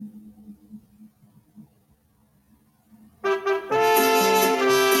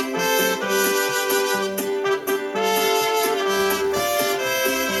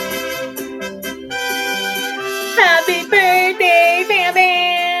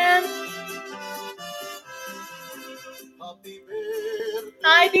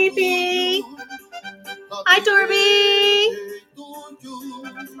Hi, BP. Hi, Torby.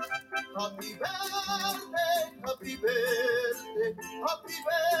 Happy birthday to you. Happy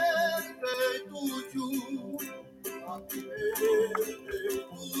birthday to you.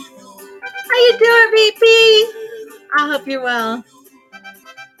 How you doing, BP? I hope you're well.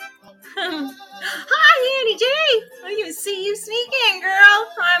 Hi, Annie J. I didn't even see you sneak in, girl.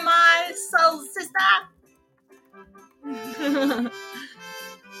 Hi, my soul sister.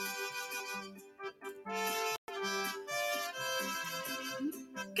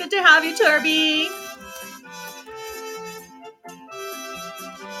 Good to have you, Torby.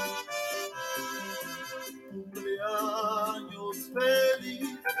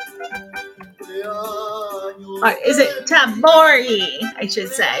 Or is it Tabori, I should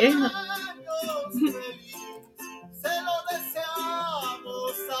say.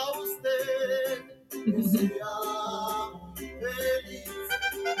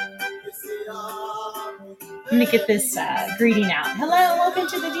 Let me get this greeting out. Hello, welcome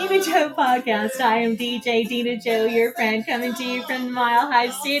to the Dina Joe podcast. I am DJ Dina Joe, your friend, coming to you from the Mile High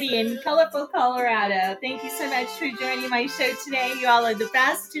City in colorful Colorado. Thank you so much for joining my show today. You all are the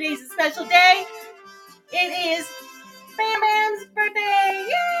best. Today's a special day. It is Bam Bam's birthday.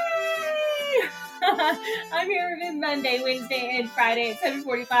 Yay! I'm here every Monday, Wednesday, and Friday at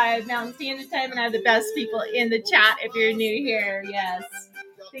 7:45 Mountain Standard Time, and I have the best people in the chat if you're new here. Yes.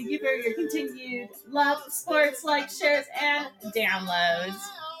 Thank you for your continued love, supports, likes, shares, and downloads.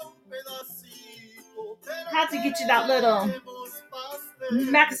 Had to get you that little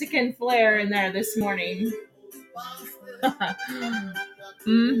Mexican flair in there this morning.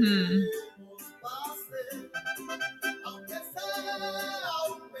 Mm-hmm.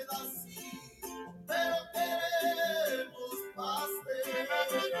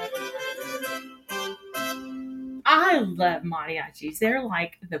 I love mariachis. They're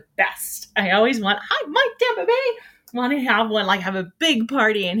like the best. I always want, hi, Mike Tampa Bay. Want to have one, like have a big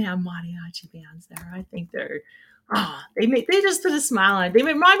party and have mariachi bands there. I think they're, they just put a smile on it. They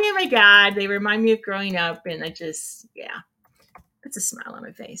remind me of my dad. They remind me of growing up, and I just, puts a smile on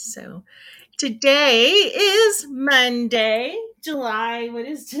my face. So today is Monday, July. What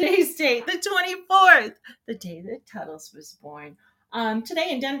is today's date? The 24th, the day that Tuddles was born.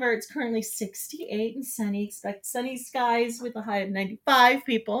 Today in Denver, it's currently 68 and sunny. Expect sunny skies with a high of 95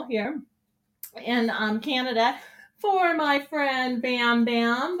 people here. In Canada, for my friend Bam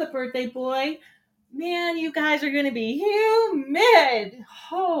Bam, the birthday boy. Man, you guys are going to be humid.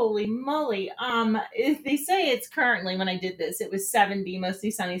 Holy moly. They say it's currently, when I did this, it was 70,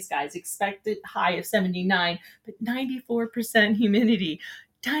 mostly sunny skies, expected high of 79, but 94% humidity.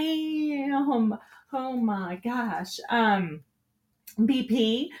 Damn. Oh my gosh.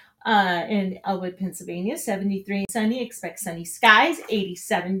 BP in Elwood, Pennsylvania, 73 sunny, expect sunny skies,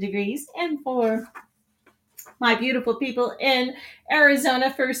 87 degrees. And for my beautiful people in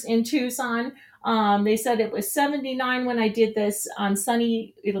Arizona, first in Tucson, they said it was 79 when I did this.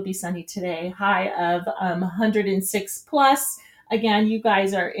 Sunny, it'll be sunny today, high of 106 plus. Again, you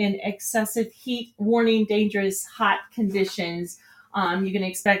guys are in excessive heat warning, dangerous hot conditions. You can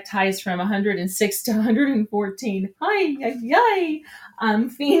expect highs from 106 to 114. Hi.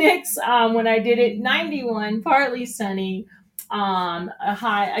 Phoenix, when I did it, 91, partly sunny. A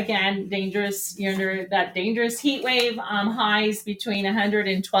high, again, dangerous, you're under that dangerous heat wave. Highs between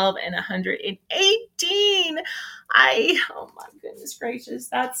 112 and 118. Oh my goodness gracious.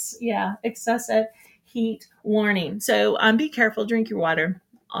 That's, excessive heat warning. So be careful, drink your water,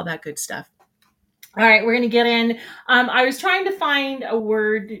 all that good stuff. All right, we're going to get in. I was trying to find a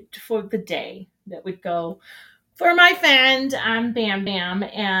word for the day that would go for my friend, Bam Bam,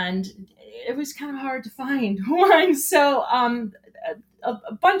 and it was kind of hard to find one. So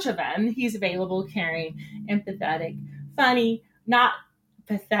a bunch of them. He's available, caring, empathetic, funny, not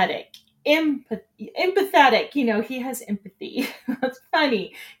pathetic. Empathetic, he has empathy.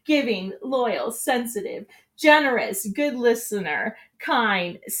 Funny, giving, loyal, sensitive, generous, good listener,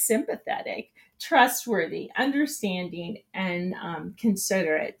 kind, sympathetic, trustworthy, understanding, and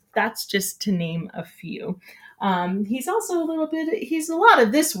considerate. That's just to name a few. He's also he's a lot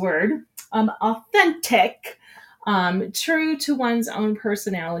of this word, authentic, true to one's own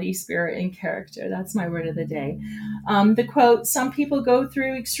personality, spirit, and character. That's my word of the day. The quote, some people go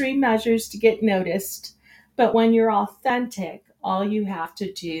through extreme measures to get noticed, but when you're authentic, all you have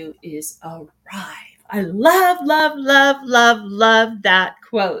to do is arrive. I love that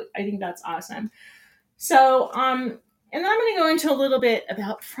quote. I think that's awesome. So, and then I'm going to go into a little bit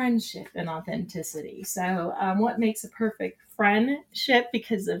about friendship and authenticity. So, what makes a perfect friendship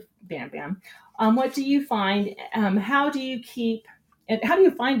because of Bam Bam? What do you find? How do you keep? And how do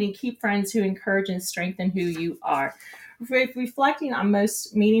you find and keep friends who encourage and strengthen who you are? Reflecting on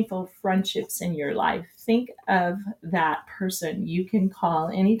most meaningful friendships in your life, think of that person you can call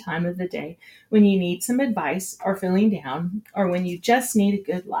any time of the day when you need some advice or feeling down or when you just need a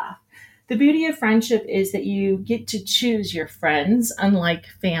good laugh. The beauty of friendship is that you get to choose your friends, unlike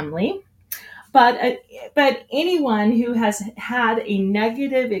family. But anyone who has had a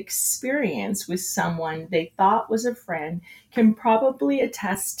negative experience with someone they thought was a friend can probably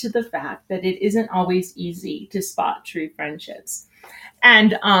attest to the fact that it isn't always easy to spot true friendships.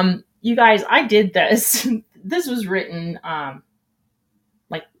 And you guys, I did this. This was written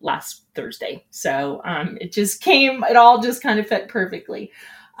like last Thursday, so it just came. It all just kind of fit perfectly.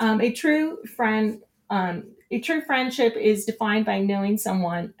 A true friend. A true friendship is defined by knowing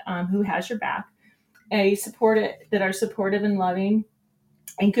someone who has your back, a supportive that are supportive and loving.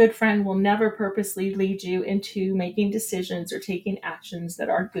 A good friend will never purposely lead you into making decisions or taking actions that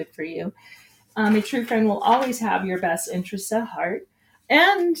aren't good for you. A true friend will always have your best interests at heart,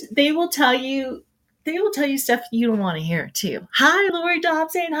 and they will tell you stuff you don't want to hear too. Hi, Lori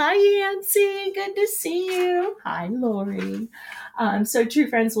Dobson. Hi, Yancy. Good to see you. Hi, Lori. So true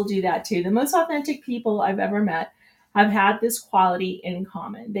friends will do that too. The most authentic people I've ever met have had this quality in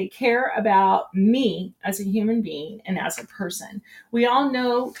common. They care about me as a human being and as a person. We all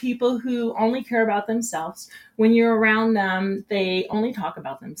know people who only care about themselves. When you're around them, they only talk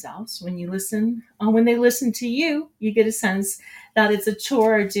about themselves. When they listen to you, you get a sense that it's a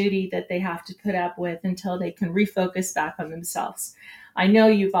chore or duty that they have to put up with until they can refocus back on themselves. I know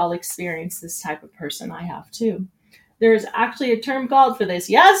you've all experienced this type of person. I have too. There's actually a term called for this.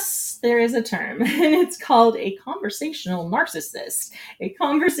 Yes, there is a term, and it's called a conversational narcissist. A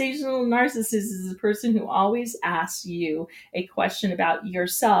conversational narcissist is a person who always asks you a question about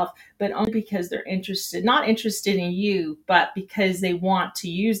yourself, but only because they're interested, not interested in you, but because they want to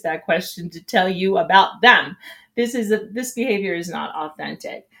use that question to tell you about them. This behavior is not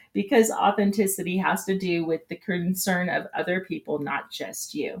authentic because authenticity has to do with the concern of other people, not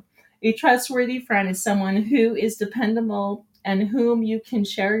just you. A trustworthy friend is someone who is dependable and whom you can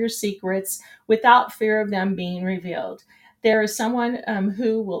share your secrets without fear of them being revealed. There is someone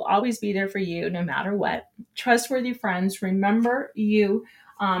who will always be there for you no matter what. Trustworthy friends remember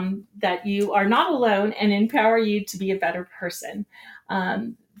that you are not alone and empower you to be a better person.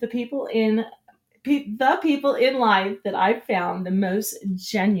 The people in life that I've found the most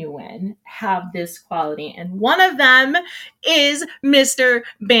genuine have this quality, and one of them is Mr.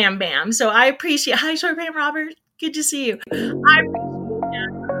 Bam Bam. So I appreciate. Hi, Short Bam Robert. Good to see you. I appreciate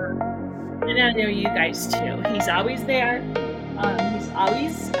that, and I know you guys too. He's always there. He's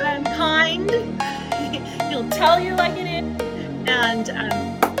always kind. He'll tell you like it is, and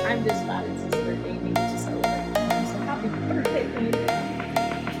I'm just glad it's his birthday. We get to celebrate with him. So happy birthday, baby.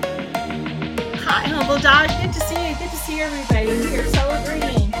 Hi, Humble Dog. Good to see you. Good to see everybody here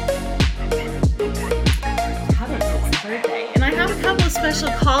celebrating Tuddles' birthday. And I have a couple of special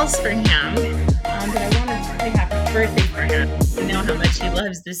calls for him, but I wanted to play happy birthday for him. You know how much he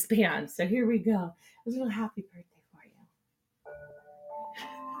loves this band. So here we go. A little happy birthday for you.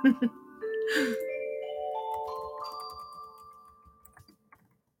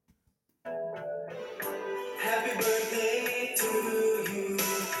 Happy birthday to you.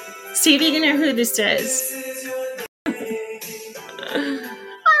 See if you can know who this is. Hi,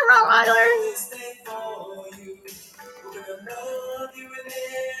 Rottweiler.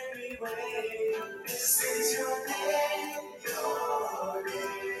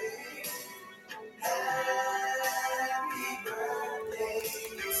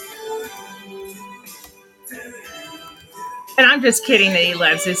 And I'm just kidding that he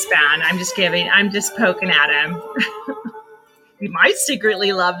loves this band. I'm just poking at him. He might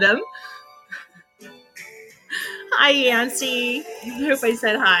secretly love them. Hi, Yancy. I hope I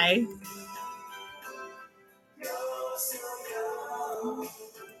said hi.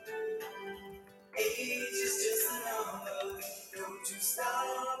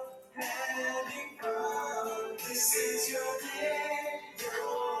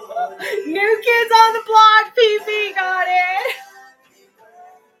 New Kids on the Block, PP got it.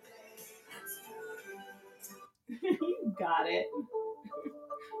 You got it.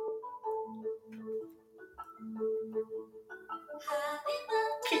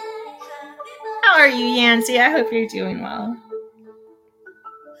 How are you, Yancy? I hope you're doing well.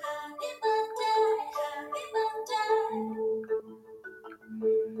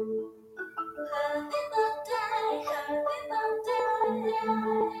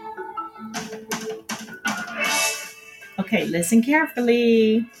 Okay, listen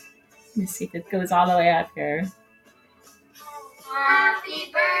carefully. Let me see if it goes all the way up here.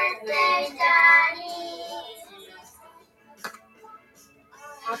 Happy birthday, Daddy.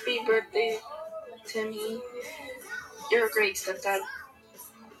 Happy birthday, Timmy. You're a great stepdad.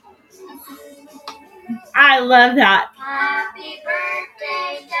 I love that. Happy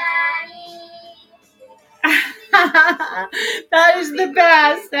birthday, Daddy. That is the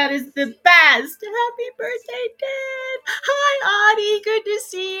best. That is the best. Happy birthday, Dad. Hi, Audie. Good to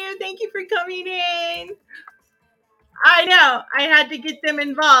see you. Thank you for coming in. I know. I had to get them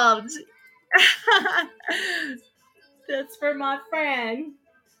involved. That's for my friend.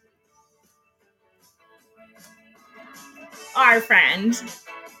 Our friend.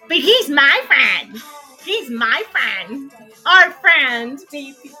 But he's my friend. He's my friend. Our friend,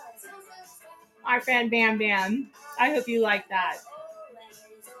 baby. Our friend Bam Bam. I hope you like that.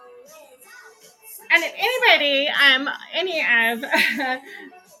 And if anybody, any of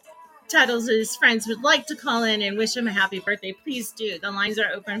Tuddles' friends would like to call in and wish him a happy birthday, please do. The lines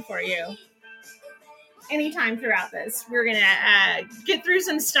are open for you. Anytime throughout this. We're going to get through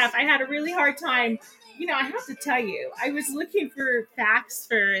some stuff. I had a really hard time. You know, I have to tell you, I was looking for facts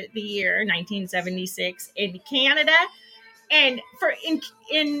for the year 1976 in Canada. And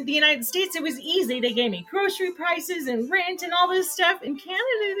in the United States, it was easy. They gave me grocery prices and rent and all this stuff. In Canada,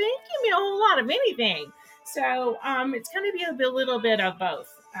 they didn't give me a whole lot of anything. So it's going to be a little bit of both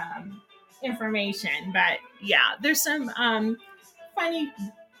information. But yeah, there's some funny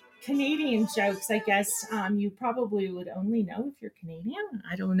Canadian jokes, I guess. You probably would only know if you're Canadian.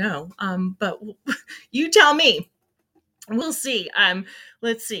 I don't know. But you tell me. We'll see.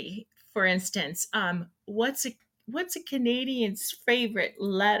 Let's see. For instance, what's a Canadian's favorite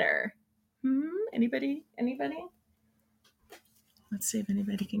letter? Anybody? Let's see if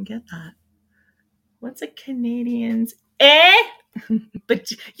anybody can get that. What's a Canadian's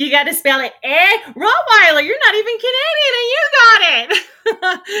But you got to spell it Rottweiler. You're not even Canadian, and you got it.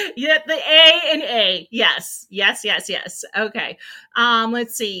 Yeah, the A and A. Yes. Okay.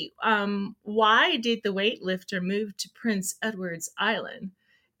 Let's see. Why did the weightlifter move to Prince Edward's Island?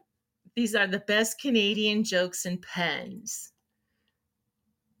 These are the best Canadian jokes and puns.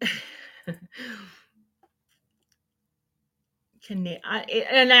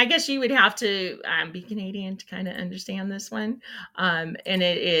 And I guess you would have to be Canadian to kind of understand this one. And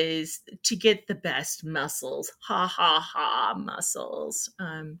it is to get the best muscles. Ha, ha, ha, muscles.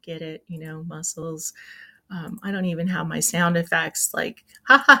 Get it? Muscles. I don't even have my sound effects like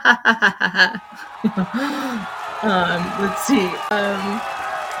ha, ha, ha, ha, ha, ha. Let's see.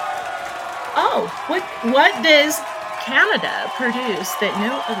 What does Canada produce that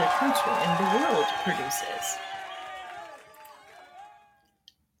no other country in the world produces?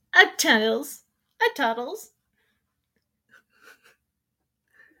 A Tuddles.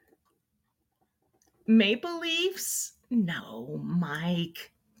 Maple Leafs? No,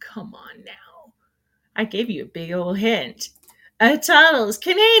 Mike. Come on now. I gave you a big old hint. A Tuddles.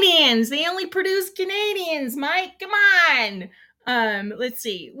 Canadians. They only produce Canadians, Mike. Come on. Let's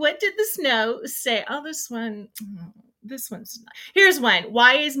see. What did the snow say? Oh, this one's not. Here's one.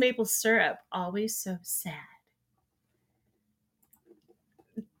 Why is maple syrup always so sad?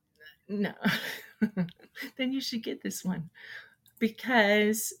 No. Then you should get this one.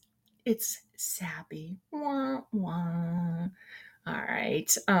 Because it's sappy. Wah, wah. All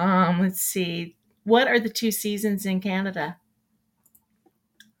right. Let's see. What are the 2 seasons in Canada?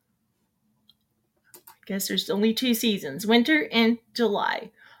 I guess there's only 2 seasons, winter and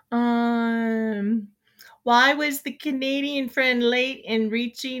July. Why was the Canadian friend late in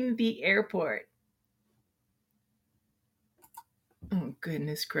reaching the airport? Oh,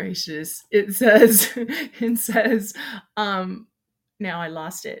 goodness gracious. It says, now I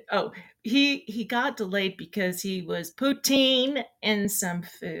lost it. Oh, he got delayed because he was poutine in some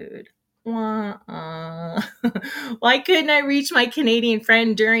food. Why couldn't I reach my Canadian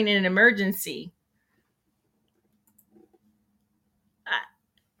friend during an emergency?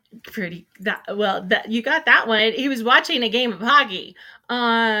 You got that one. He was watching a game of hockey.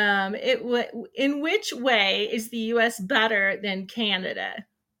 In which way is the U.S. better than Canada?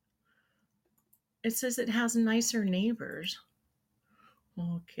 It says it has nicer neighbors.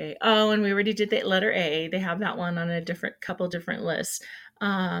 Okay. Oh, and we already did the letter A. They have that one on a couple different lists.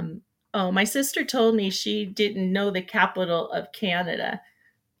 My sister told me she didn't know the capital of Canada.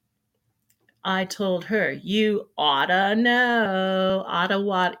 I told her, you oughta know.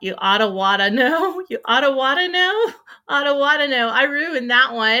 You oughta know. I ruined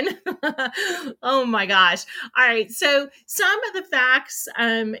that one. Oh my gosh. All right. So some of the facts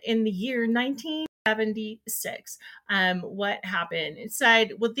in the year 19 76. What happened? It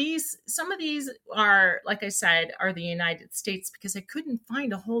said, well, some of these are, like I said, are the United States because I couldn't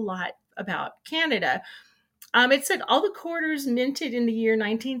find a whole lot about Canada. It said all the quarters minted in the year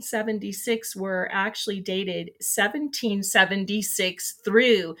 1976 were actually dated 1776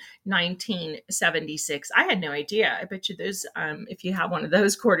 through 1976. I had no idea. I bet you those, if you have one of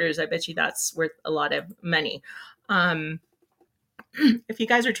those quarters, I bet you that's worth a lot of money. Um, if you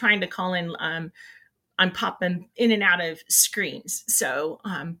guys are trying to call in, I'm popping in and out of screens, so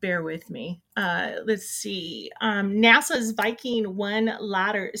bear with me. Let's see. NASA's Viking 1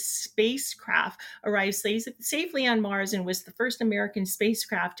 ladder spacecraft arrived safely on Mars and was the first American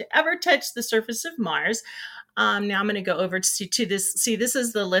spacecraft to ever touch the surface of Mars. Now I'm going to go over to this. See, this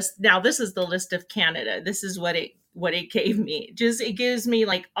is the list. Now this is the list of Canada. This is what it gave me. Just it gives me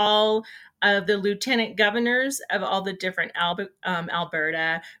like all of the lieutenant governors of all the different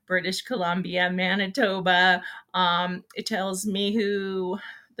Alberta, British Columbia, Manitoba. It tells me who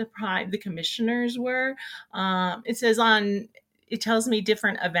the commissioners were. It says on. It tells me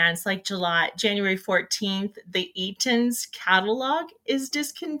different events like January 14th, the Eaton's catalog is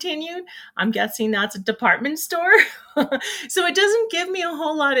discontinued. I'm guessing that's a department store. So it doesn't give me a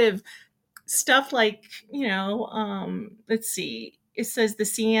whole lot of stuff like, let's see. It says the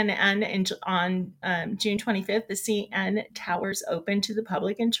CNN on June 25th, the CN Towers open to the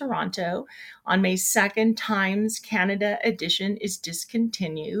public in Toronto. On May 2nd, Times Canada edition is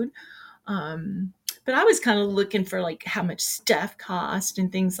discontinued. But I was kind of looking for like how much stuff cost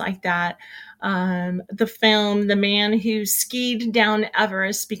and things like that. The film, The Man Who Skied Down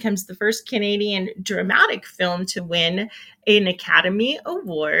Everest, becomes the first Canadian dramatic film to win an Academy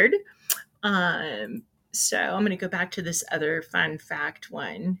Award. So I'm going to go back to this other fun fact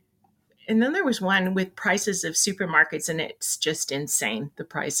one. And then there was one with prices of supermarkets, and it's just insane, the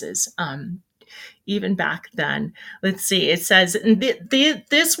prices. Even back then. Let's see. It says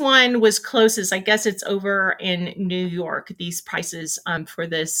this one was closest. I guess it's over in New York. These prices for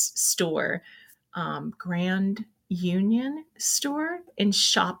this store, Grand Union store in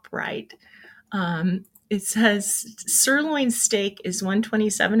ShopRite. It says sirloin steak is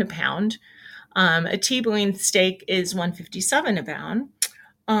 $127 a pound. A T-bone steak is $157 a pound.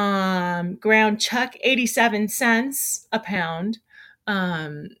 Ground chuck 87 cents a pound.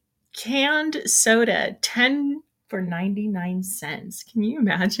 Canned soda 10 for 99 cents. Can you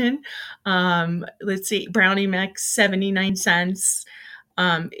imagine? Let's see, brownie mix 79 cents.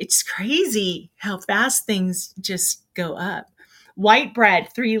 It's crazy how fast things just go up. White bread,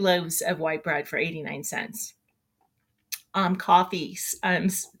 3 loaves of white bread for 89 cents. Coffee, I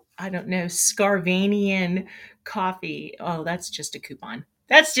don't know, Scarvanian coffee. Oh, that's just a coupon.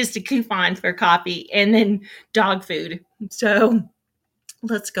 That's just a coupon for coffee and then dog food. So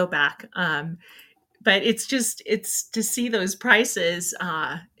let's go back. But it's to see those prices.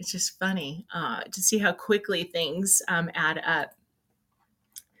 It's just funny to see how quickly things add up.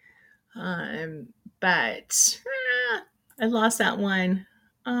 But I lost that one.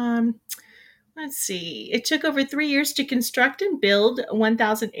 Let's see. It took over 3 years to construct and build a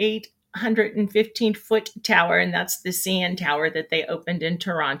 1,815-foot tower, and that's the CN Tower that they opened in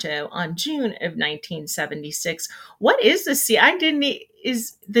Toronto on June of 1976. What is the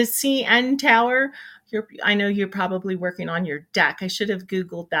is the CN Tower? I know you're probably working on your deck. I should have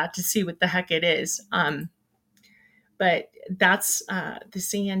Googled that to see what the heck it is. But that's the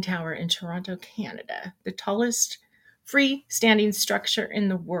CN Tower in Toronto, Canada, the tallest freestanding structure in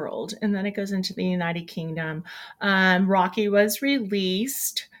the world. And then it goes into the United Kingdom. Rocky was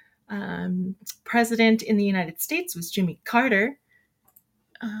released. President in the United States was Jimmy Carter.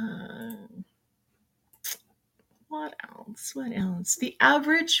 What else? The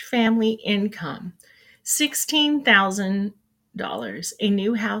average family income, $16,000. A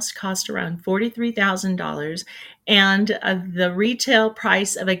new house cost around $43,000, and the retail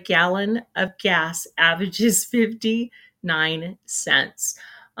price of a gallon of gas averages 59 cents.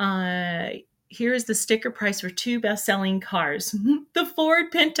 Here's the sticker price for 2 best-selling cars. The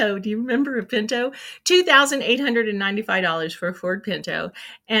Ford Pinto. Do you remember a Pinto? $2,895 for a Ford Pinto,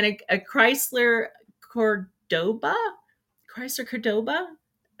 and a Chrysler Cordoba.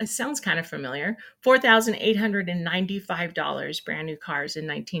 It sounds kind of familiar. $4,895, brand new cars in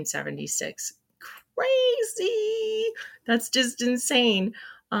 1976. Crazy. That's just insane.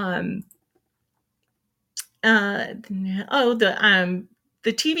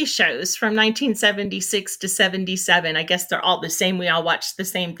 The TV shows from 1976 to 77. I guess they're all the same. We all watched the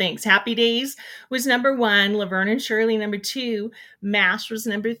same things. Happy Days was number 1. Laverne and Shirley, number 2. MASH was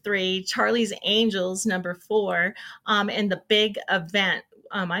number 3. Charlie's Angels, number 4. And The Big Event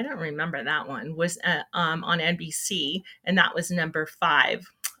I don't remember that one, was on NBC, and that was number 5.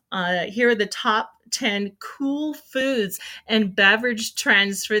 Here are the top 10 cool foods and beverage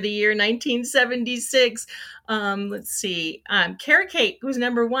trends for the year 1976. Let's see. Carrot cake was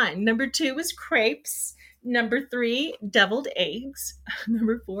number 1. Number 2 was crepes. Number 3, deviled eggs.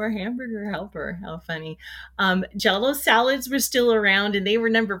 Number 4, hamburger helper. How funny. Jello salads were still around, and they were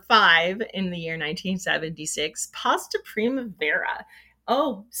number 5 in the year 1976. Pasta primavera.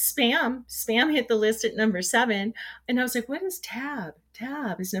 Oh, spam. Spam hit the list at number 7. And I was like, what is Tab?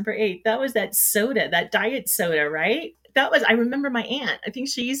 Tab is number 8. That was that soda, that diet soda, right? I remember my aunt. I think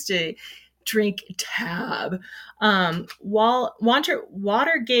she used to drink Tab.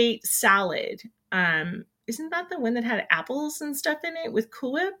 Watergate salad. Isn't that the one that had apples and stuff in it with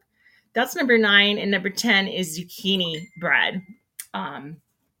Cool Whip? That's number 9. And number 10 is zucchini bread.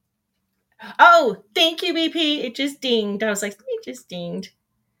 Oh, thank you, BP. It just dinged. I was like, it just dinged.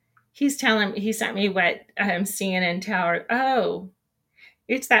 He sent me what CNN Tower. Oh,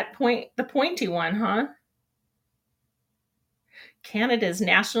 it's the pointy one, huh? Canada's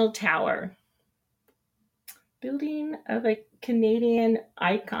National Tower. Building of a Canadian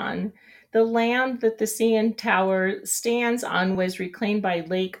icon. The land that the CN Tower stands on was reclaimed by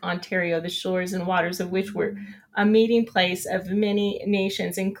Lake Ontario, the shores and waters of which were a meeting place of many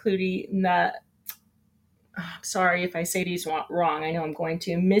nations, including the sorry if I say these wrong. I know I'm going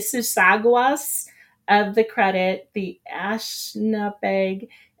to. Mississaugas of the Credit, the Ashnapeg,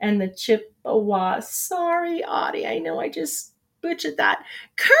 and the Chippewa. Sorry, Audie. I know I just butchered that.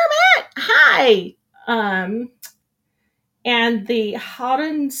 Kermit, hi. And the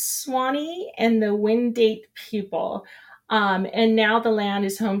Haudenosaunee and the Windate people. And now the land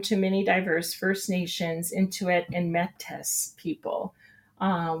is home to many diverse First Nations, Inuit, and Métis people.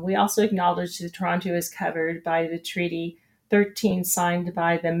 We also acknowledge that Toronto is covered by the Treaty 13 signed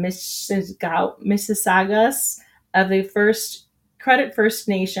by the Mississaugas of the Credit First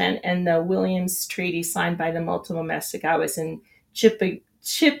Nation and the Williams Treaty signed by the multiple Mississaugas and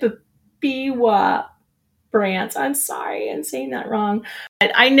Chippewa brands. I'm sorry, I'm saying that wrong.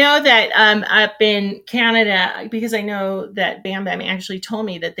 But I know that up in Canada, because I know that Bam Bam actually told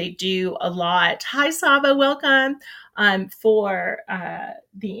me that they do a lot. Hi, Saba, welcome. For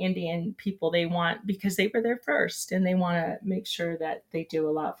the Indian people, they want, because they were there first, and they want to make sure that they do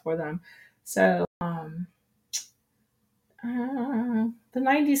a lot for them. So the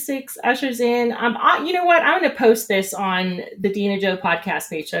 96 ushers in. You know what? I'm going to post this on the Dina Joe podcast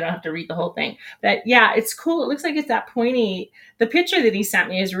page, so I don't have to read the whole thing. But yeah, it's cool. It looks like it's that pointy. The picture that he sent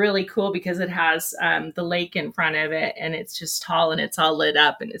me is really cool because it has the lake in front of it, and it's just tall and it's all lit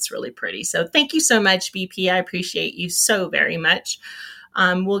up, and it's really pretty. So thank you so much, BP. I appreciate you so very much.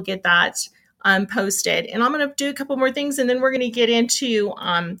 We'll get that posted, and I'm going to do a couple more things, and then we're going to get into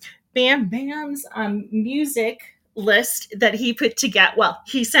Bam Bam's music list that he put together. Well,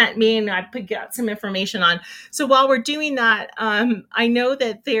 he sent me, and I got some information on. So while we're doing that, I know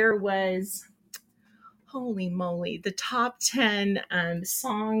that there was, holy moly, the top 10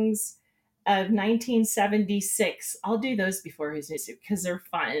 songs of 1976. I'll do those before his music because they're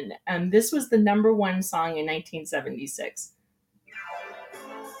fun. This was the number 1 song in 1976.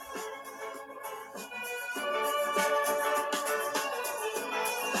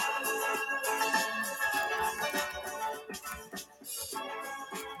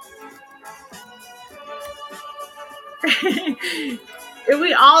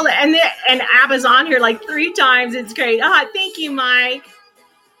 We all and Abba's on here like 3 times. It's great. Thank you, Mike.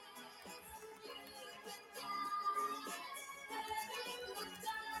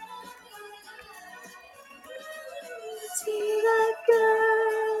 See that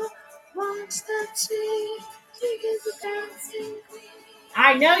girl, watch that she is a dancing queen.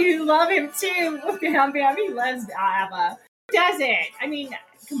 I know you love him too. Bam Bam, he loves Abba. Who doesn't? I mean,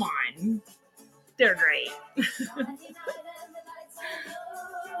 come on. They're great.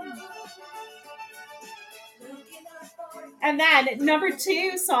 And then number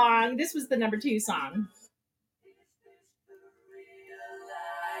 2 song. This was the number 2 song.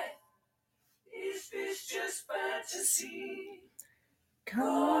 Is this just fantasy?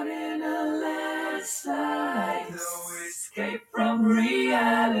 Caught in a landslide, no escape from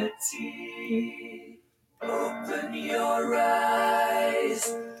reality. Open your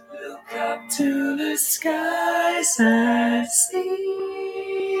eyes, look up to the skies and see.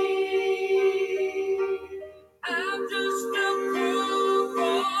 I'm just a cruel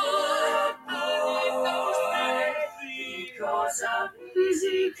boy, because I'm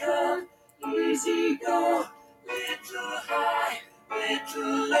easy come, easy go, little high,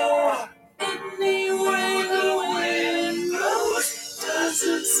 little low. Anyway the wind blows, doesn't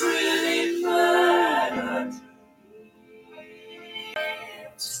really matter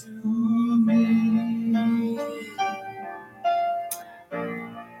to me.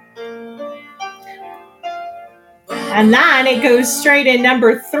 And then it goes straight in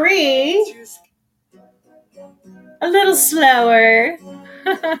number 3. A little slower.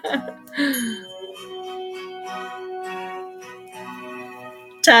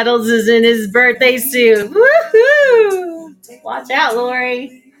 Tuddles is in his birthday suit. Woohoo! Watch out,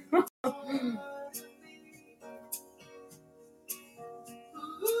 Lori.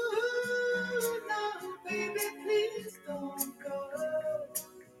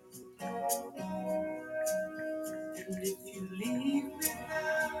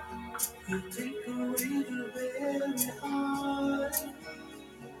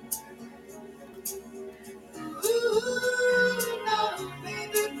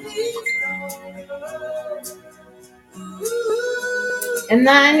 And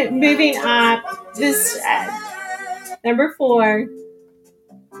then moving up, this number 4.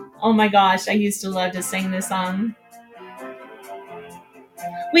 Oh my gosh, I used to love to sing this song.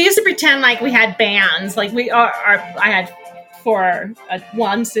 We used to pretend like we had bands. Like I had 4,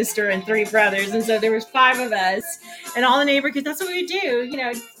 1 sister and 3 brothers, and so there was 5 of us, and all the neighborhoods. That's what we do,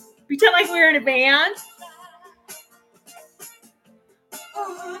 pretend like we were in a band.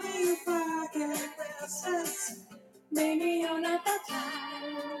 Maybe you're not the type.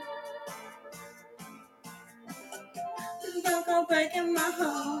 Don't go breaking my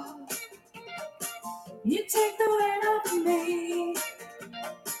heart. You take the weight off of me.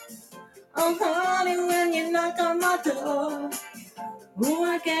 Oh, honey, when you knock on my door, oh,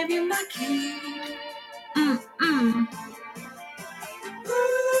 I gave you my key.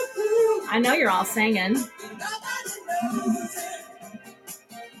 I know you're all singing.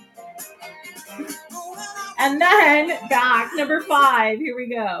 And then back, number 5. Here we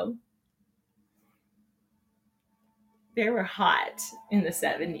go. They were hot in the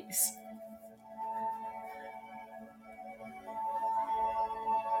 70s.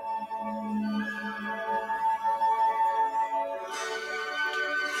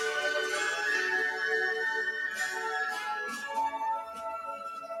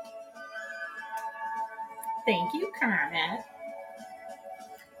 Thank you, Kermit.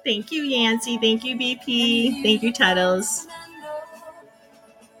 Thank you, Yancey. Thank you, BP. Thank you, Tuddles.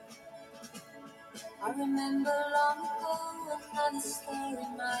 I remember long ago another story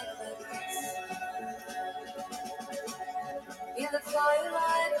might in the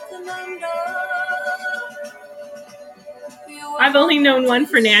twilight Fernando. I've only known one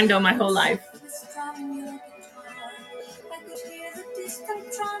Fernando my whole life. I could hear the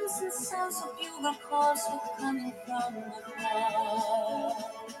distant drums and sounds of bugle calls were coming from afar.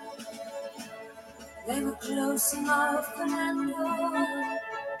 They were close enough, Fernando.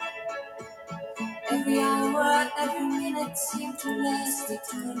 Every hour, every minute seemed to last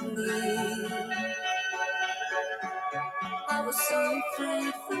eternally. I was so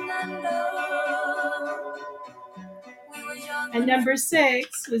afraid, Fernando. We were young. And number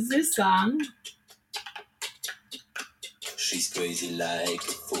 6 was this song. She's crazy like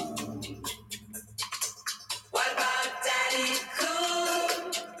a fool. What about Daddy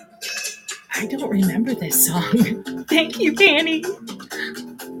Cool? I don't remember this song. Thank you, Danny.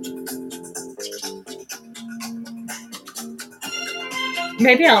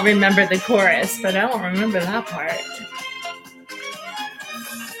 Maybe I'll remember the chorus, but I don't remember that part.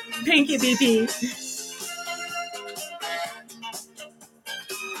 Thank you, BP.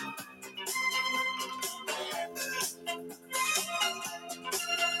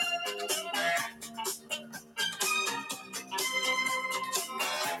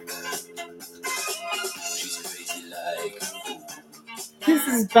 This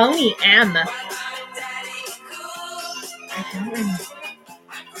is Boney M. I don't remember.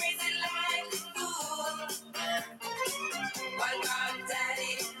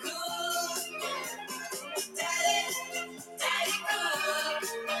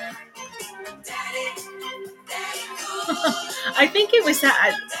 I think it was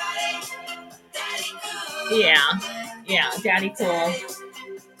that. Yeah, Daddy Cool.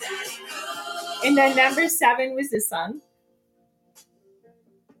 And then number 7 was this song.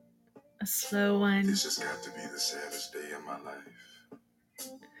 A slow one. This has got to be the saddest day of my life.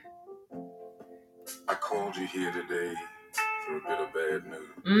 I called you here today for a bit of bad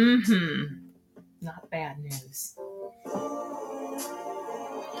news. Not bad news.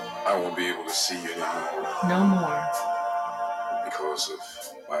 I won't be able to see you anymore. No more. Because of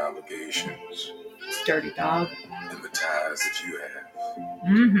my obligations. Dirty dog. And the ties that you have.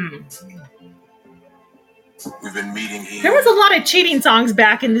 We've been meeting here. There was a lot of cheating songs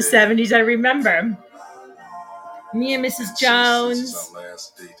back in the 70s, I remember. Me and Mrs. Jones. This is our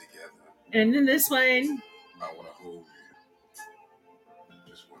last day together. And then this one. I want to hold you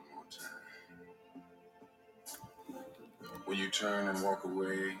just one more time. When you turn and walk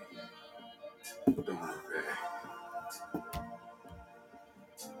away, don't look back.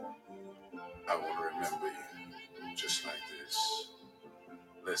 I want to remember you just like this.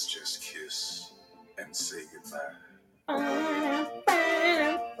 Let's just kiss and say goodbye. I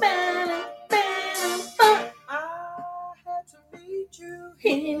had to meet you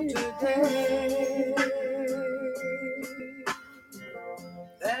here today.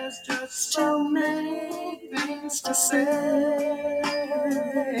 There's just so many things to say.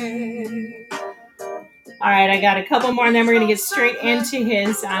 All right, I got a couple more, and then we're going to get straight into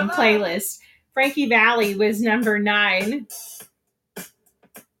his playlist. Frankie Valli was number 9.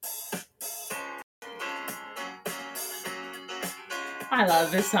 I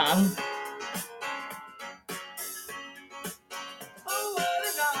love this song. Oh, what a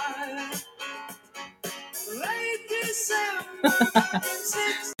night. Late December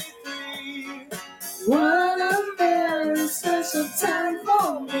 1963. What a very special time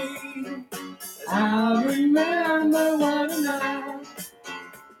for me. I remember what a night.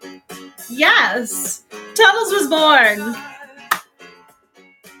 Yes, Tuddles was born.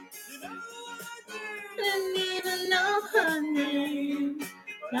 Didn't even know her name.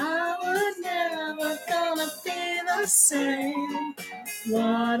 I was never gonna be the same.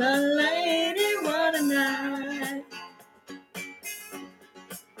 What a lady, what a night.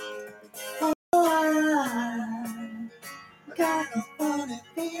 Oh, I got a funny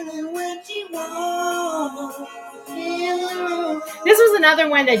feeling when she walked in the room. This was another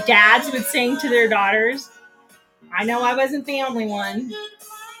one that dads would sing to their daughters. I know I wasn't the only one.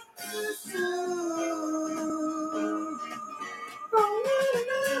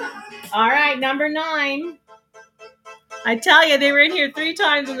 All right, number 9. I tell you, they were in here 3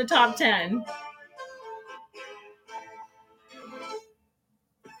 times in the top 10.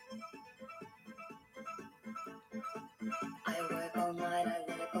 I work all night, I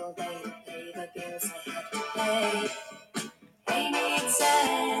work all day to pay the bills I have to pay. Ain't it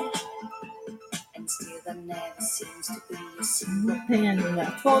sad? And still there never seems to be a single penny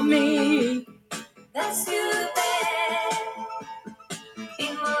left for me. That's too bad.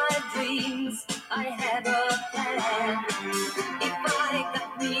 In my dreams, I have a plan. If I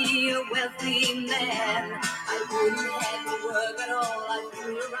got me a wealthy man, I wouldn't have to work at all. I'd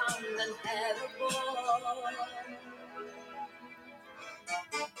fool around and have a ball.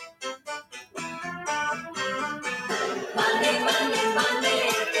 Money, money, money,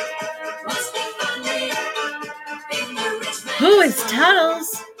 must be funny. Being a rich man. Who is Tuddles?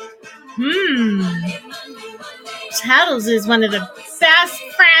 Tuddles is one of the best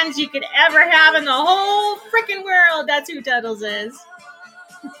friends you could ever have in the whole freaking world. That's who Tuddles is.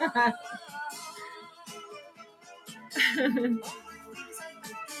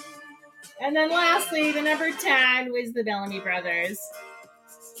 And then lastly, the number 10 was the Bellamy Brothers.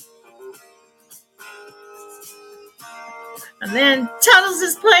 And then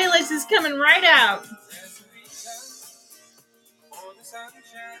Tuddles' playlist is coming right out.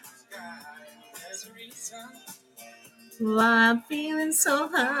 Well, I'm feeling so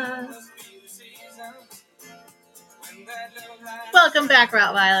high. Welcome back,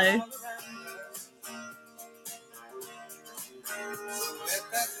 Rottweiler. Let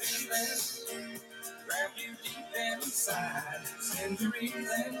that feeling grab you deep inside. Send you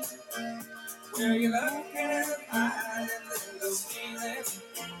reeling where you love can hide. And then those feelings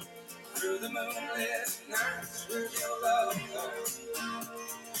through the moonlit nights with your love.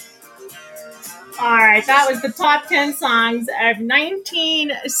 All right, that was the top 10 songs of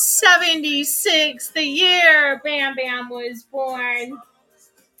 1976, the year Bam Bam was born.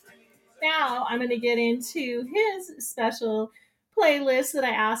 Now I'm going to get into his special playlist that I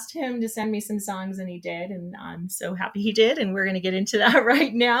asked him to send me some songs, and he did, and I'm so happy he did, and we're going to get into that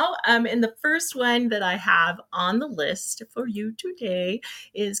right now. And the first one that I have on the list for you today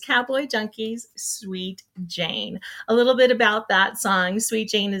is Cowboy Junkies' Sweet Jane. A little bit about that song. Sweet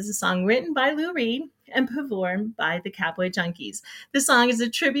Jane is a song written by Lou Reed and performed by the Cowboy Junkies. The song is a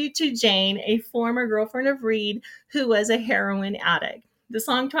tribute to Jane, a former girlfriend of Reed who was a heroin addict. The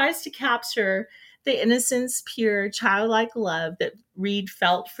song tries to capture the innocence, pure, childlike love that Reed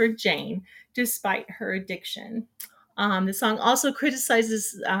felt for Jane despite her addiction. The song also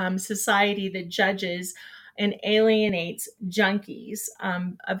criticizes society that judges and alienates junkies.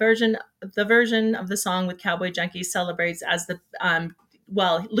 The version of the song with Cowboy Junkies celebrates as the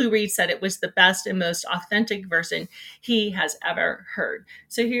well, Lou Reed said it was the best and most authentic version he has ever heard.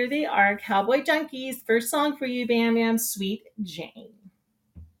 So here they are, Cowboy Junkies. First song for you, Bam Bam, Sweet Jane.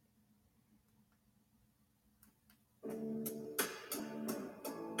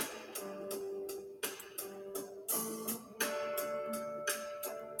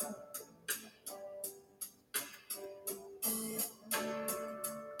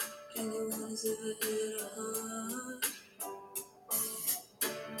 Anyone's ever had a heart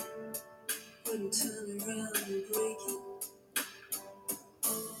wouldn't turn around and break it.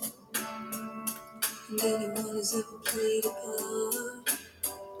 And anyone who's ever played a part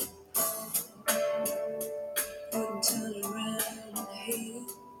wouldn't turn around and hate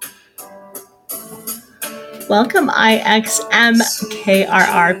it. Welcome,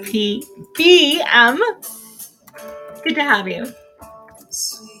 IXMKRRPBM. Good to have you.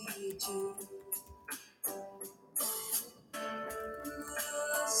 Sweet Jane,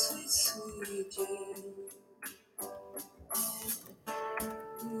 oh, sweet Jane,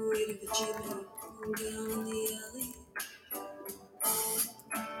 waiting for Jimmy down the alley,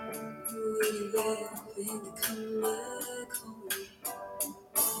 waiting there for him to come back home,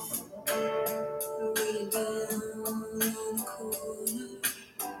 waiting down on the corner,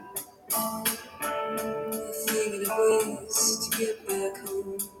 thinking of ways to get back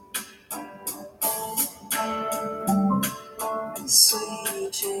home.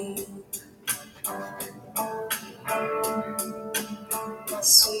 Sweet Jane,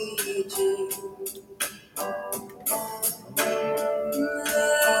 sweet Jane,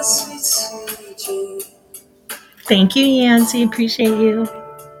 oh, sweet Jane. Thank you, Yancy. Appreciate you.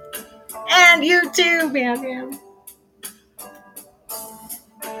 And you too, Bam Bam.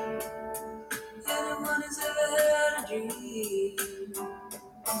 Anyone who's ever had a dream,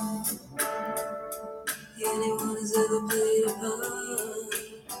 anyone who's ever played a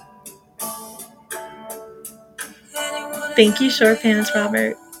part, anyone Thank you, Short Pants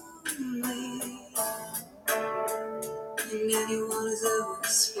Robert. lonely, and anyone who's ever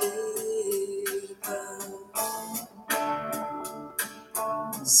split apart.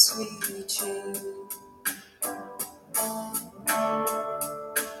 Sweet Jane,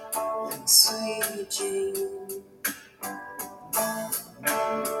 sweet Jane,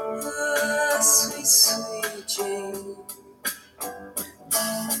 ah, sweet Jane.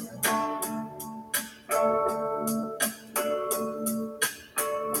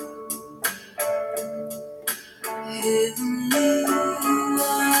 Heavenly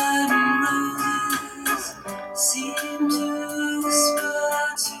white roses seem to whisper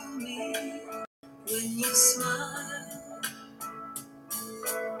to me when you smile.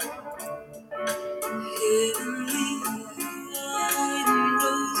 Heavenly white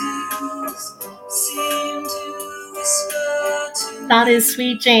roses seem to whisper to That me. is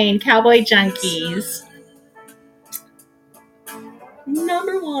Sweet Jane, Cowboy Junkies.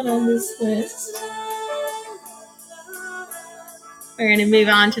 Number one on this list. We're going to move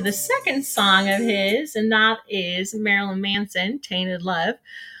on to the second song of his, and that is Marilyn Manson, Tainted Love.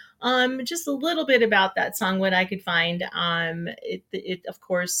 Just a little bit about that song, what I could find. It of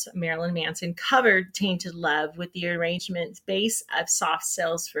course, Marilyn Manson covered "Tainted Love" with the arrangement base of Soft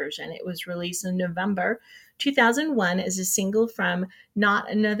Cell's version. It was released in November 2001 as a single from Not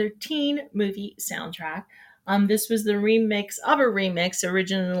Another Teen movie soundtrack. This was the remix of a remix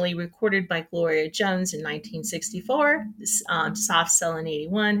originally recorded by Gloria Jones in 1964, Soft Cell in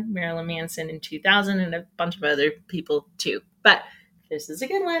 81, Marilyn Manson in 2000, and a bunch of other people too. But this is a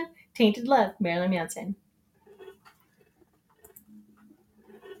good one. Tainted Love, Marilyn Manson.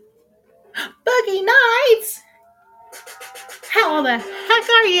 Boogie Nights! How the heck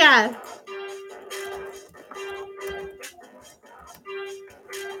are ya?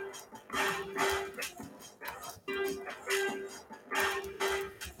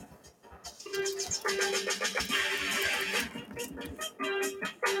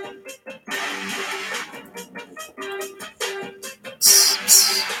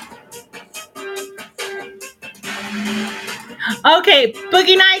 Okay,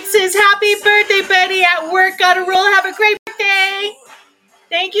 Boogie Nights says happy birthday, buddy. At work, gotta roll. Have a great birthday.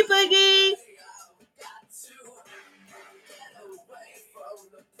 Thank you, Boogie.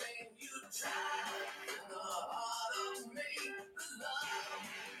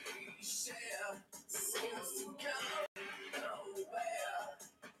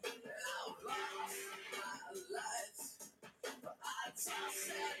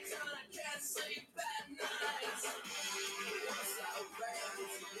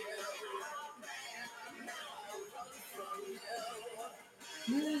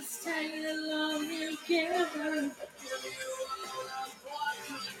 Let's take it along together.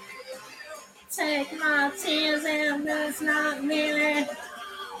 Take my tears and that's not really.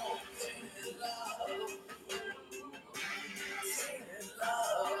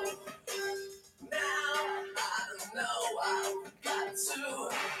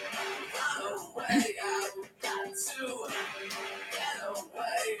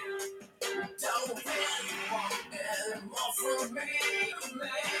 Don't really want anymore from me.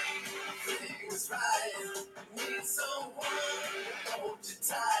 Things right. Need someone to hold you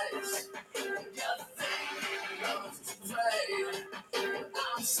tight. You think love to play.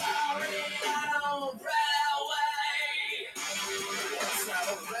 I'm sorry, I don't pray away. What's not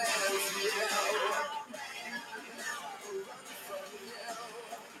a plan for you?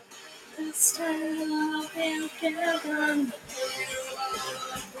 Let's take it along together.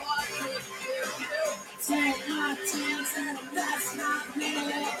 Take my tears and that's not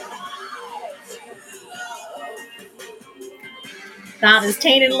really. That is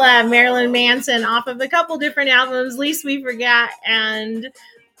Tainted Love, Marilyn Manson, off of a couple different albums, Least We Forget and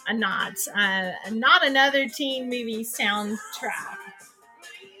Not Another Teen Movie soundtrack.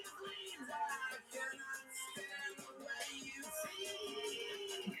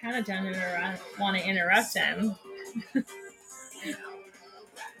 I kind of don't want to interrupt him.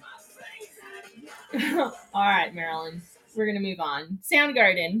 All right, Marilyn, we're going to move on.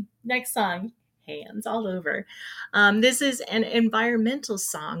 Soundgarden, next song, Hands All Over. This is an environmental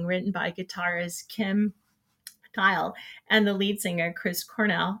song written by guitarist Kim Kyle and the lead singer Chris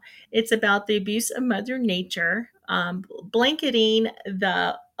Cornell. It's about the abuse of Mother Nature, blanketing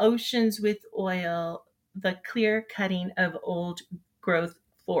the oceans with oil, the clear cutting of old growth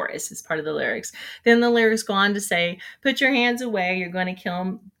forests is part of the lyrics. Then the lyrics go on to say, "Put your hands away, you're going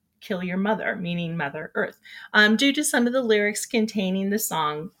to kill your mother," meaning Mother Earth. Due to some of the lyrics containing the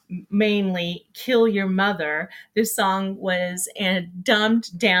song, mainly "Kill Your Mother," this song was a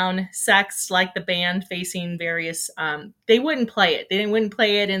dumbed down sex like the band facing various they wouldn't play it. They wouldn't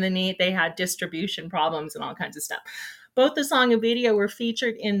play it in the need. They had distribution problems and all kinds of stuff. Both the song and video were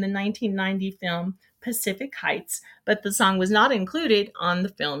featured in the 1990 film Pacific Heights, but the song was not included on the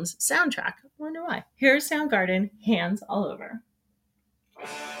film's soundtrack. I wonder why. Here's Soundgarden, Hands All Over.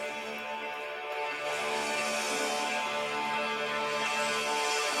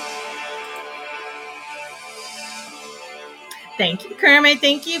 Thank you, Kermit.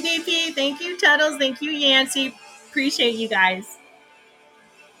 Thank you, BP. Thank you, Tuddles. Thank you, Yancey. Appreciate you guys.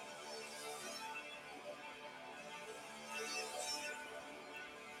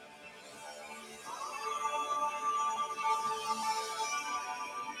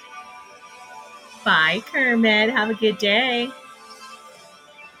 Bye, Kermit. Have a good day.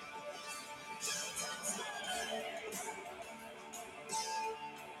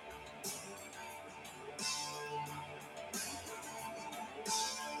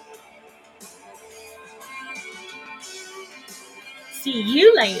 See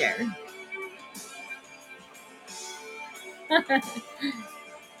you later.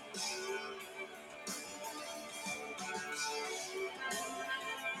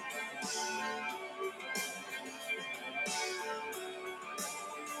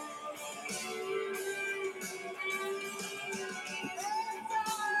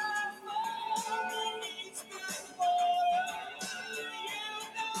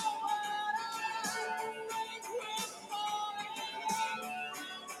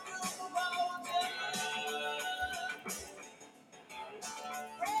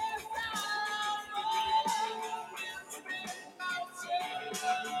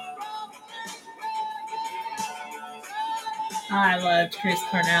 I loved Chris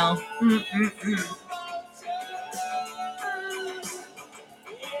Cornell. Mm-mm-mm.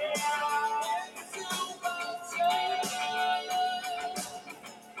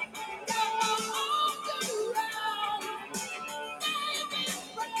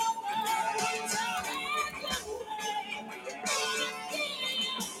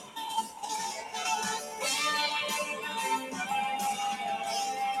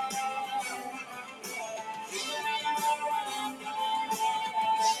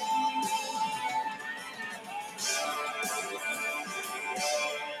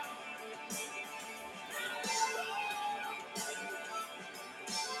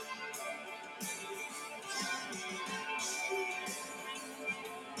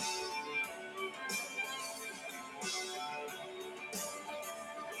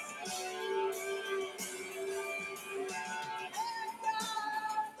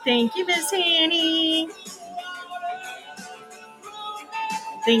 Thank you, Miss Annie.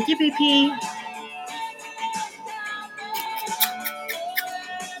 Thank you, BP.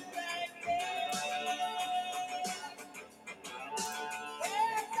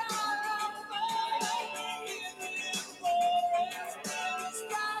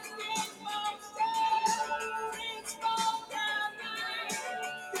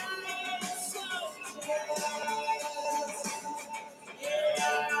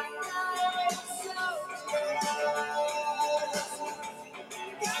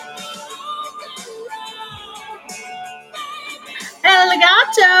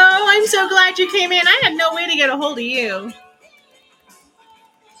 Joe, I'm so glad you came in. I had no way to get a hold of you.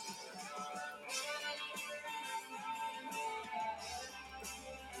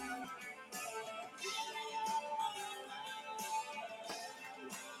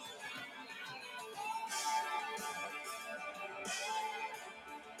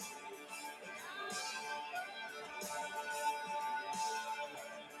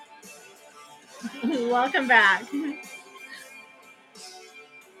 Welcome back.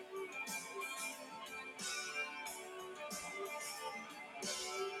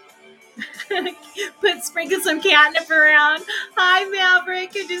 Sprinkle some catnip around. Hi,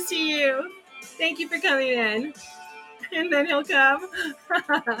 Maverick. Good to see you. Thank you for coming in. And then he'll come.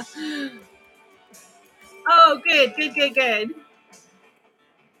 Oh, good, good, good, good.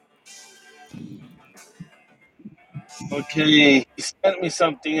 Okay, he sent me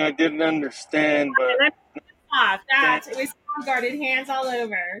something I didn't understand, but Let me off. thank. It was guarded hands all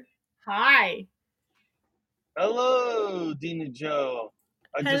over. Hi. Hello, Dina Joe.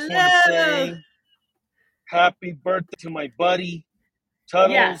 I just want to Hello. say happy birthday to my buddy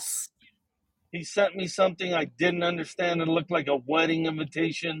Tuddles. Yes. He sent me something I didn't understand. It looked like a wedding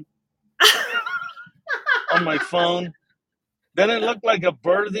invitation on my phone. Then it looked like a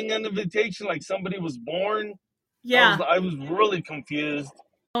birthing invitation, like somebody was born. Yeah. I was really confused,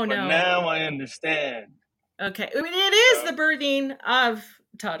 Oh, but no. now I understand. Okay. I mean, it is the birthing of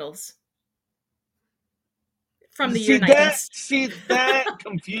Tuddles from the year 19. See that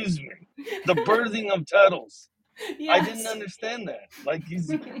confused me. The birthing of Tuddles. I didn't Yes. understand that. Like he's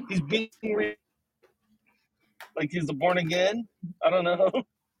being like he's born again. I don't know.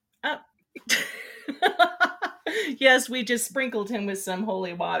 Oh. Yes, we just sprinkled him with some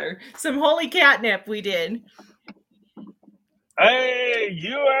holy water, some holy catnip. We did. Hey,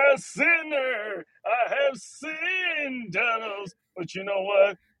 you are a sinner. I have sinned, Tunnels. But you know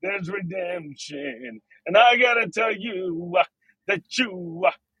what? There's redemption. And I gotta tell you that you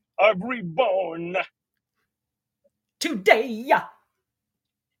are reborn Today.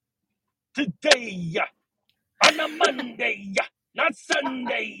 today on a Monday, not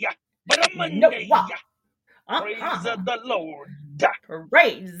Sunday, but a No. Monday. Praise Uh-huh. the Lord.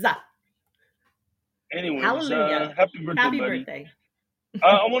 Praise. Anyways, Hallelujah. happy birthday, Happy buddy. birthday.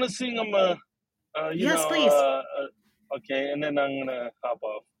 I want to sing them, Yes, please. okay, and then I'm gonna hop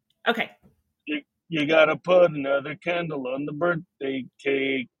off. Okay. You gotta put another candle on the birthday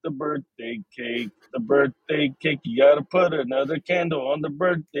cake, the birthday cake, the birthday cake. You gotta put another candle on the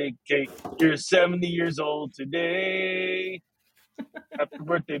birthday cake. You're 70 years old today. Happy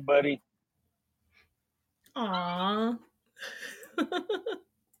birthday, buddy. Aw.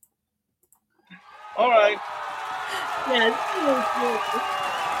 All right. Yes.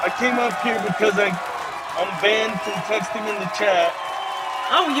 I came up here because I'm banned from texting in the chat.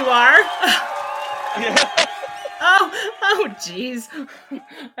 Oh, you are? Yeah. Oh, jeez.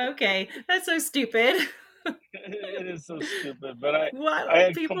 Okay, that's so stupid. It is so stupid, but I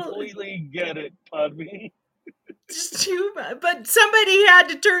What people completely get it, Podbean. just too but somebody had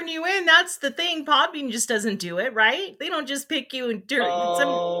to turn you in. That's the thing. Podbean just doesn't do it, right? They don't just pick you and turn some.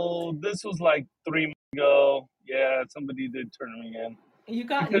 Oh, this was like 3 months ago. Yeah, somebody did turn me in. You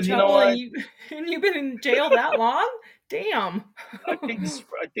got in Because you know trouble and what? you've been in jail that long? Damn. I think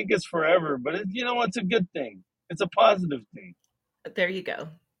it's forever, but you know what? It's a good thing. It's a positive thing. There you go.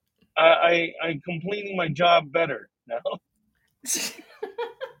 I'm completing my job better now.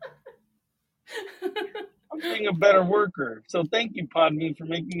 I'm being a better worker. So thank you, Podbean, for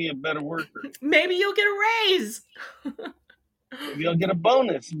making me a better worker. Maybe you'll get a raise. Maybe I'll get a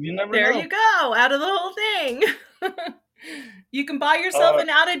bonus. You never There know. you go. Out of the whole thing. You can buy yourself an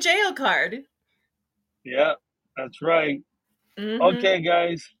out of jail card. Yeah, that's right. Mm-hmm. Okay,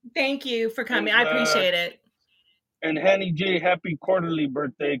 guys. Thank you for coming. I appreciate it. And Hanny J, happy quarterly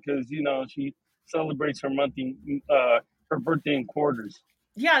birthday, because you know she celebrates her her birthday in quarters.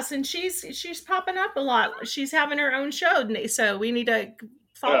 Yes, and she's popping up a lot. She's having her own show, so we need to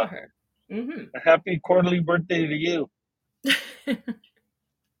follow her. Mm-hmm. A happy quarterly birthday to you.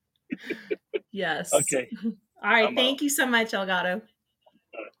 Yes. Okay. All right. Thank you so much, Elgato.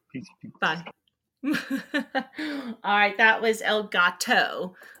 Peace. Bye. All right, that was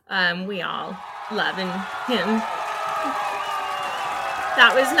Elgato. We all loving him.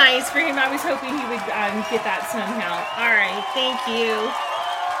 That was nice for him. I was hoping he would get that somehow. All right, thank you.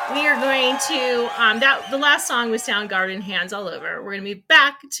 we are going to the last song was Soundgarden, Hands All Over. We're going to be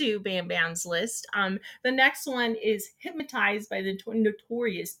back to Bam Bam's list. The next one is Hypnotized by the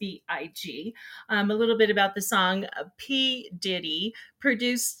Notorious B.I.G. A little bit about the song. P. Diddy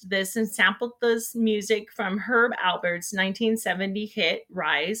produced this and sampled this music from Herb Alpert's 1970 hit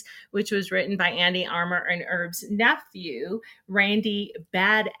Rise, which was written by Andy Armour and Herb's nephew, Randy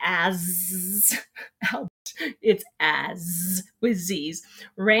Badass Albert. It's as with Z's.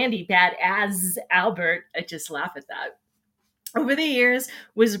 Randy Badass Albert. I just laugh at that. Over the years,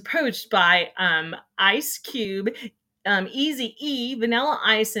 was approached by Ice Cube, Easy E, Vanilla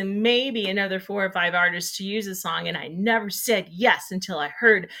Ice, and maybe another 4 or 5 artists to use the song, and I never said yes until I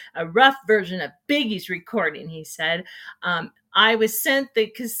heard a rough version of Biggie's recording, he said. I was sent the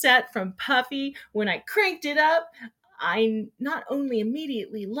cassette from Puffy. When I cranked it up, I not only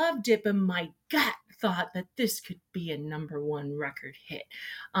immediately loved it, but my gut thought that this could be a #1 record hit.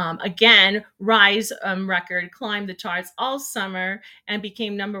 Again, Rise record climbed the charts all summer and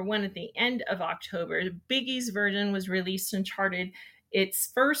became #1 at the end of October. Biggie's version was released and charted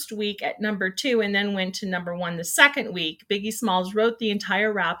its first week at #2 and then went to #1 the second week. Biggie Smalls wrote the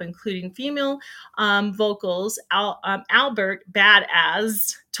entire rap, including female vocals. Albert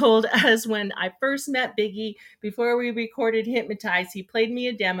Badass told us, when I first met Biggie, before we recorded Hypnotized, he played me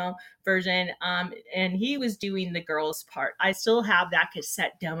a demo version and he was doing the girl's part. I still have that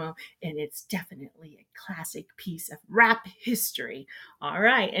cassette demo and it's definitely a classic piece of rap history. All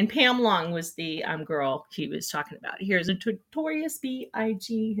right. And Pam Long was the girl he was talking about. Here's a Notorious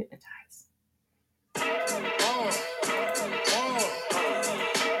B.I.G. Hypnotized.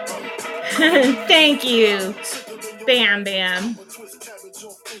 Thank you, Bam Bam.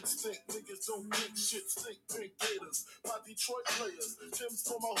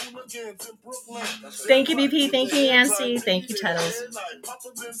 Thank you, BP. Thank you, Yancy. Thank you, Tuddles.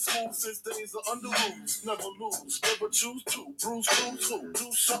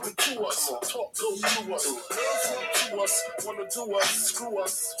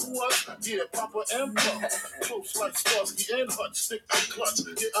 Yeah, Papa and Papa, close like Starsky and Hutch, stick to clutch.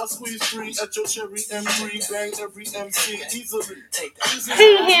 Yeah, I squeeze 3 at your cherry M3, bang every MC easily.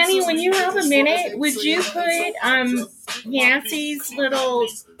 Hey, Hanny, when you have a minute, would you put Yancey's little,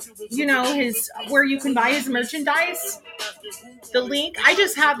 his where you can buy his merchandise? The link. I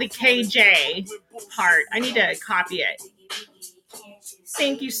just have the KJ part. I need to copy it.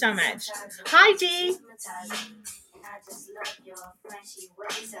 Thank you so much. Hi, D. I just love your flashy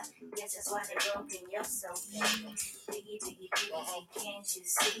ways. Guess that's why they broke in your soul. Biggie, biggie, biggie, can't you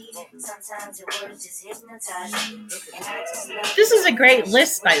see? Sometimes your words just hypnotize me. And I just love. This is a great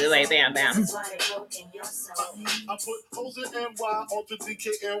list, by the way, Bam Bam. I put hoes in NY onto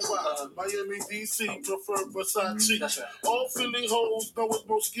DKNY. Miami, DC, prefer Versace. That's right. All Philly hoes know it's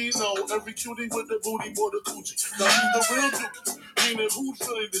Moschino. Every cutie with the booty, more the coochie. Now who's the real dookie? Meaning who's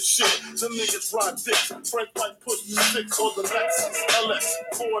really the shit? Them niggas ride dicks. Frank White push the 6 on the Lexus LS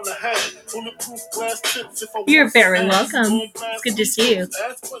 4.5. Bulletproof glass tips. You're very welcome. It's good to see you.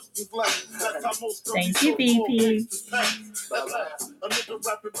 Thank you, BP. A nigga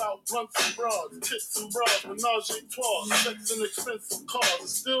rap about blunts and bras, tits and bras, menage a trois, sex and expensive cars, and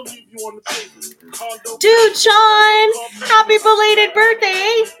still leave you on the pavement. Dude, Sean, happy belated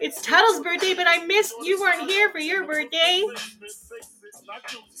birthday! It's Tuddles' birthday, but I missed you weren't here for your birthday.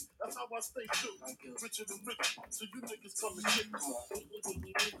 That's how I stay true. Richer than rich, so you niggas come and get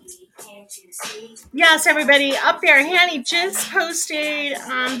Yes, everybody, up there, Hanny just posted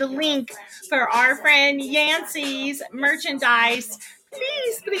the link for our friend Yancey's merchandise.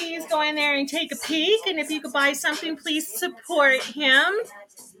 Please go in there and take a peek. And if you could buy something, please support him.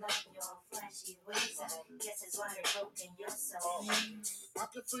 I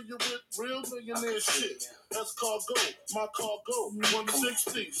can fill you with real millionaire shit. That's cargo, my cargo,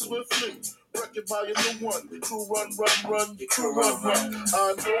 160, swiftly. Wreck it by a new one. Your crew run, your crew run.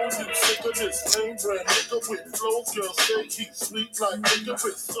 I know you sick of this lame brand nigga with flows, girl, say he's sweet like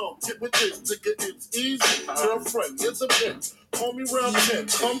licorice. So get with this, nigga, it's easy. Girlfriend, it's a bitch. Call me round 10,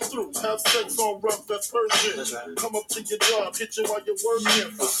 come through, have sex on rough, that's Persian. Come up to your job, hit you while you're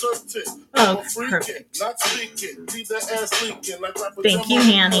working for certain. Oh, freaking, perfect. not speaking, leave that ass leaking like rapper. Thank you,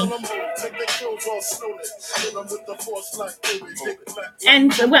 Hanny.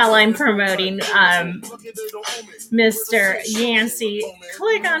 And while I'm promoting Mr. Yancey,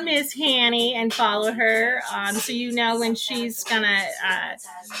 click on Miss Hanny and follow her so you know when she's gonna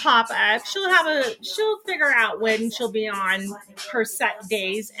pop up. She'll figure out when she'll be on her set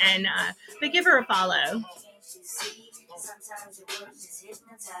days, and but give her a follow. Sometimes your words just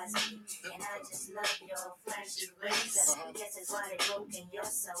hypnotize me, and I just love your flashy ways. I guess that's why they broke in your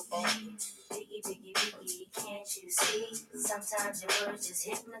soul. Biggie, biggie, biggie, can't you see? Sometimes your words just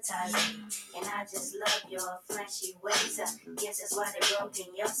hypnotize me, and I just love your flashy ways. I guess that's why they broke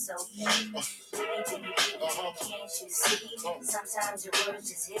in your soul. Biggie, biggie, biggie, can't you see? Sometimes your words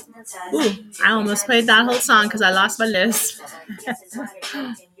just hypnotize me. Ooh, I almost played that whole song because I lost my list. Guess that's why they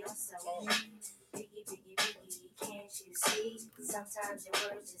broke in your soul. Biggie, biggie, biggie, can't you see? Sometimes your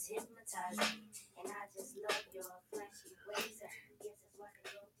words just hypnotize me, and I just love your flashy ways. Guess that's why they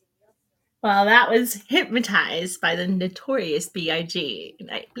broke in your soul. Well, that was Hypnotized by the Notorious B.I.G.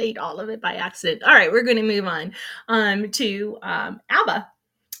 And I played all of it by accident. All right, we're going to move on to ABBA.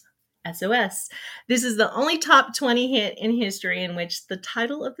 SOS. This is the only top 20 hit in history in which the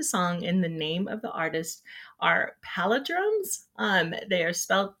title of the song and the name of the artist are palindromes. They are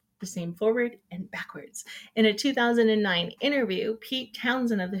spelled the same forward and backwards. In a 2009 interview, Pete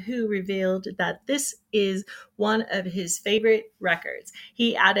Townsend of The Who revealed that this is one of his favorite records.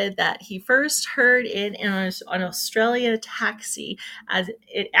 He added that he first heard it in an Australia taxi as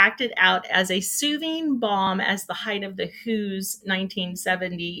it acted out as a soothing balm as the height of The Who's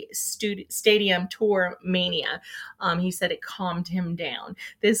 1970 stadium tour mania. He said it calmed him down.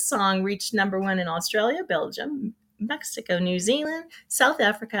 This song reached number one in Australia, Belgium, Mexico, New Zealand, South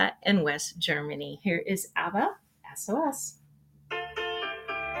Africa, and West Germany. Here is ABBA, SOS.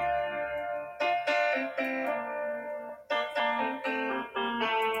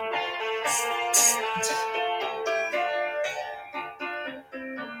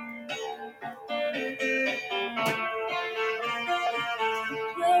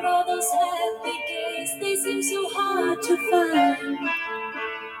 Where are those happy days? They seem so hard to find.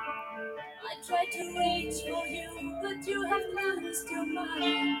 I tried to reach for you, but you have lost your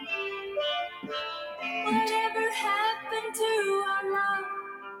mind. Whatever happened to our love?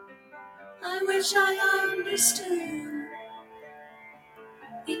 I wish I understood.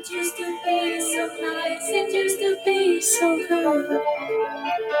 It used to be so nice, it used to be so good.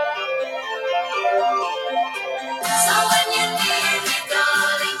 So when you need me,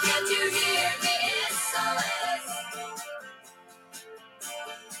 darling, can't you hear me? SOS.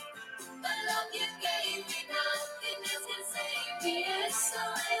 The love you gave me, nothing else can save me.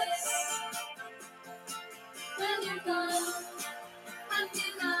 SOS. When you're gone, how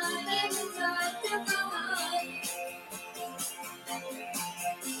can I even try to go on?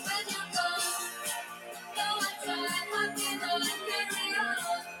 When you're gone, though I try, how can I carry on?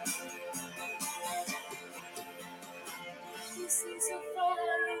 You seem so far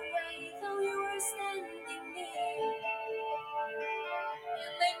away, though you were standing near. You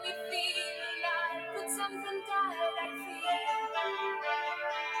make me feel alive, but something died, I fear.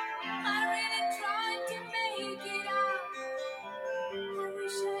 I really tried to make it out. I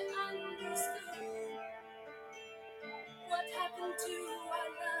wish I understood what happened to our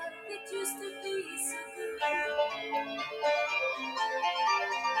love. It used to be so good.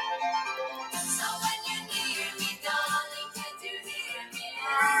 So when you hear me, darling, can't you hear me?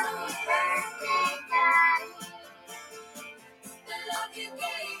 The love you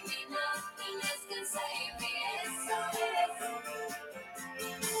gave me, nothing else can save me. SOS.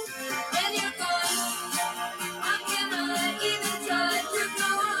 When you're gone, how can I even try to go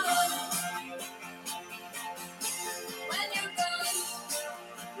on? When you're gone,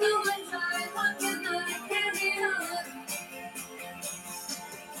 no one try, how can I carry on?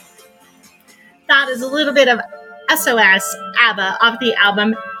 That is a little bit of SOS ABBA off the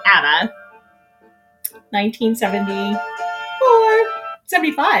album ABBA, 1974,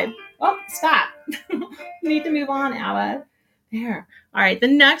 75. Oh, stop. Need to move on, ABBA. There. All right. The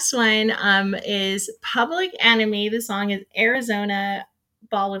next one is Public Enemy. The song is Arizona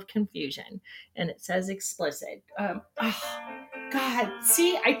Ball of Confusion, and it says explicit. Oh, God.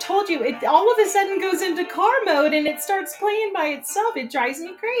 See, I told you, it all of a sudden goes into car mode and it starts playing by itself. It drives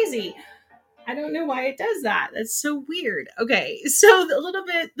me crazy. I don't know why it does that. That's so weird. Okay, so a little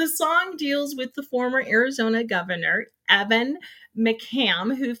bit, the song deals with the former Arizona governor, Evan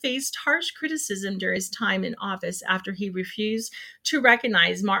McCam, who faced harsh criticism during his time in office after he refused to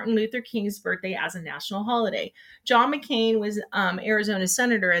recognize Martin Luther King's birthday as a national holiday. John McCain was Arizona's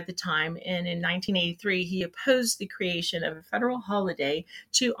senator at the time, and in 1983, he opposed the creation of a federal holiday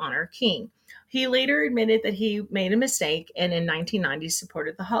to honor King. He later admitted that he made a mistake and in 1990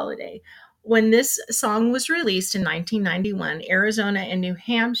 supported the holiday. When this song was released in 1991, Arizona and New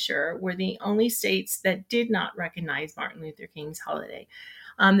Hampshire were the only states that did not recognize Martin Luther King's holiday.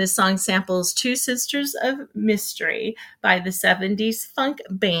 This song samples Two Sisters of Mystery by the 70s funk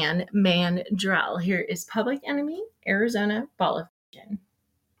band Mandrell. Here is Public Enemy, Arizona Ball of Fusion.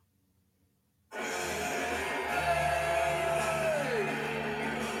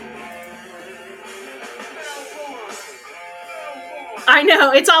 I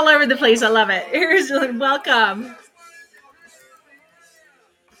know, it's all over the place. I love it. Here's welcome.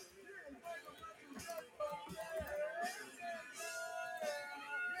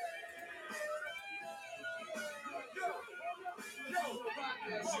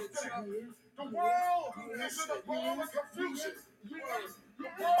 The world is in a ball of confusion. The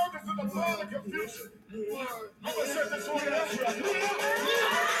world is in a ball of confusion. I'm gonna set this one else right.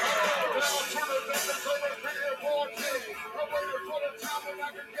 I'm waiting for the time when I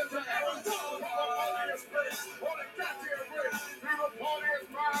can get to Arizona. The party is free. On the goddamn ring. The party is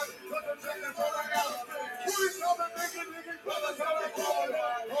mine. Put the chickens on the outside. Please tell me, nigga, brothers on the corner.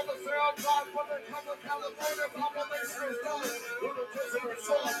 On the sound side, from the cover, California, population is done. With a prison and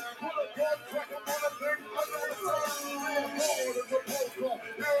sun. With a gun crack, I'm on a big under the sun. Real cold as a postcard.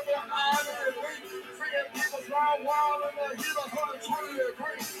 Hear the eye of the week. Seeing people drive wild in the heat of 120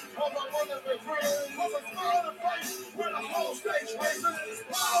 degrees. Cause I'm running the free. Cause a smile in the face. When the whole state's racing.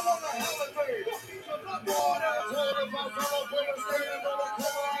 Smile on the holiday. Cause I'm going out. Told if I fell up with a stand on the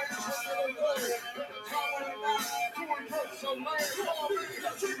corner, I ain't tricking the way. At the time of the night, doing good, so lame. Call me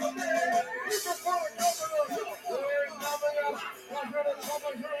the chief of man. He's the front governor. There ain't nothing else. I hear the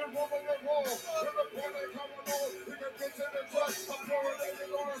trouble, hear him moving the wall. In the point they coming on, he can get to the touch. I'm going to get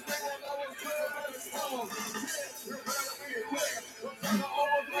on his thing when I was doing this song. You better be aware. I'm trying to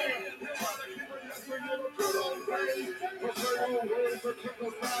overplay. You're trying to keep it yes, we get a good old day. But they won't wait to keep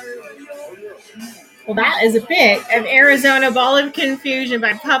us dying. Well, that is a bit of Arizona Ball of Confusion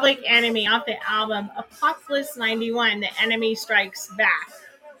by Public Enemy off the album Apocalypse 91, The Enemy Strikes Back.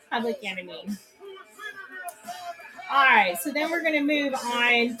 Public Enemy. All right, so then we're going to move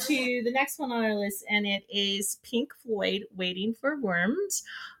on to the next one on our list, and it is Pink Floyd, Waiting for Worms.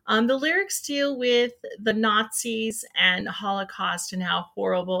 The lyrics deal with the Nazis and Holocaust and how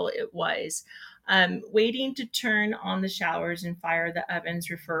horrible it was. Waiting to turn on the showers and fire the ovens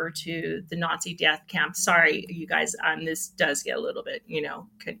refer to the Nazi death camp. Sorry, you guys, this does get a little bit,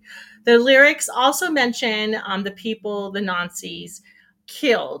 The lyrics also mention the people the Nazis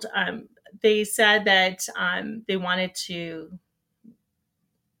killed. They said that they wanted to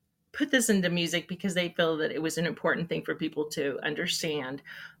put this into music because they feel that it was an important thing for people to understand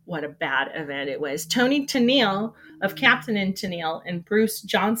what a bad event it was. Tony Tennille of Captain and Tennille and Bruce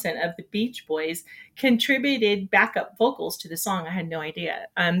Johnson of the Beach Boys contributed backup vocals to the song. I had no idea.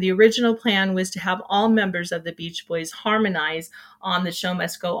 The original plan was to have all members of the Beach Boys harmonize on The Show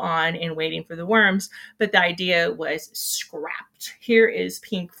Must Go On and Waiting for the Worms, but the idea was scrapped. Here is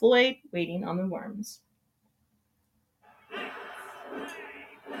Pink Floyd, Waiting on the Worms.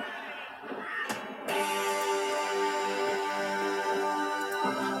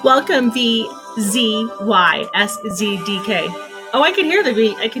 Welcome VZYSZDK. Oh, I can hear the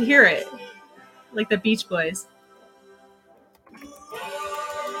beat. I can hear it. Like the Beach Boys.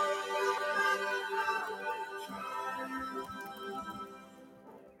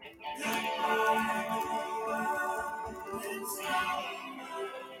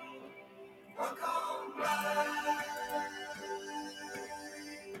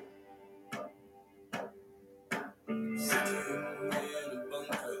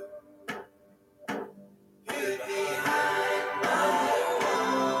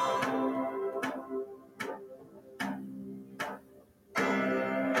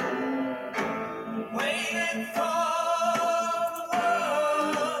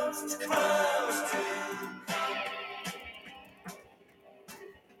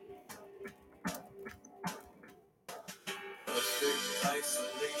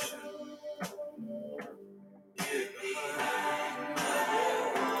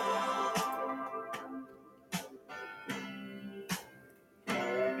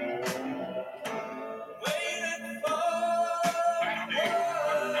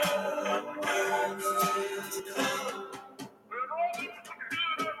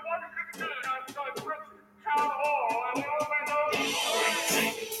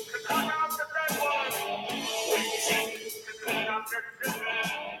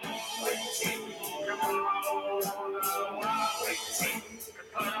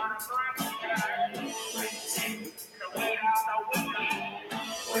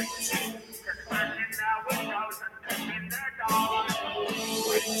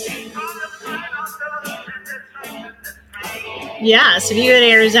 Yes, if you go to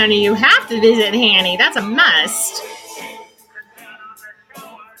Arizona, you have to visit Hanny. That's a must.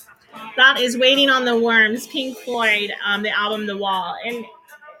 that is Waiting on the Worms, Pink Floyd, the album The Wall. And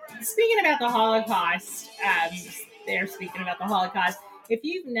speaking about the Holocaust, they're speaking about the Holocaust. If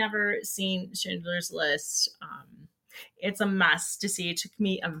you've never seen Schindler's List, it's a must to see. It took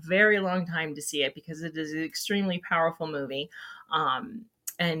me a very long time to see it because it is an extremely powerful movie.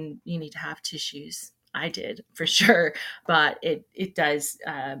 And you need to have tissues. I did for sure, but it does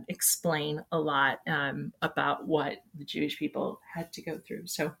explain a lot about what the Jewish people had to go through.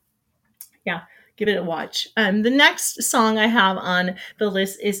 So yeah, give it a watch. The next song I have on the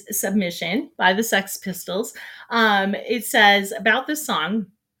list is Submission by the Sex Pistols. It says about this song,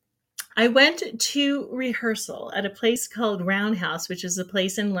 I went to rehearsal at a place called Roundhouse, which is a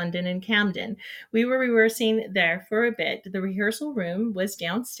place in London and Camden. We were rehearsing there for a bit. The rehearsal room was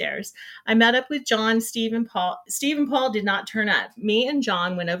downstairs. I met up with John, Steve, and Paul. Steve and Paul did not turn up. Me and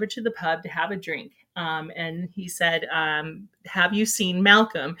John went over to the pub to have a drink. And he said, have you seen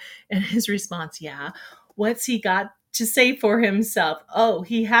Malcolm? And his response, yeah. What's he got to say for himself? Oh,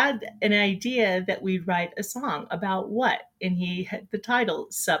 he had an idea that we'd write a song about what? And he had the title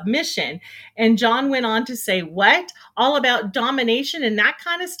Submission. And John went on to say, what? All about domination and that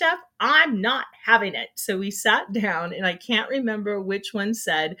kind of stuff? I'm not having it. So we sat down, and I can't remember which one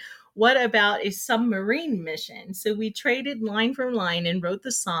said, what about a submarine mission? So we traded line for line and wrote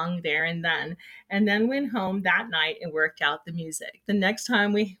the song there and then went home that night and worked out the music. The next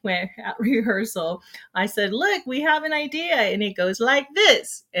time we went at rehearsal, I said, look, we have an idea. And it goes like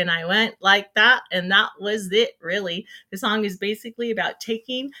this. And I went like that. And that was it, really. The song is basically about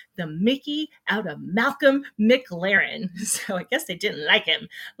taking the Mickey out of Malcolm McLaren. So I guess they didn't like him.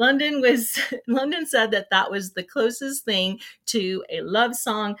 London said that was the closest thing to a love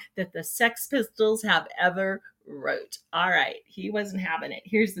song that the Sex Pistols have ever wrote. All right. He wasn't having it.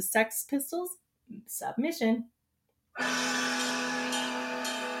 Here's the Sex Pistols, Submission.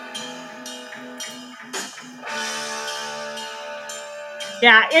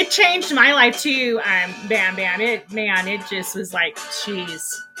 Yeah, it changed my life too. Bam Bam. It just was like, jeez.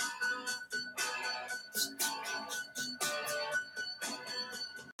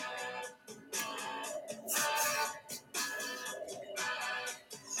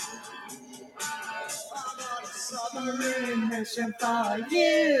 Submarine mission for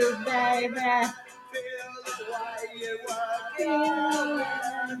you, baby.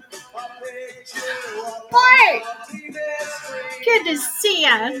 What? Good to see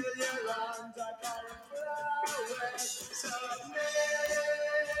you.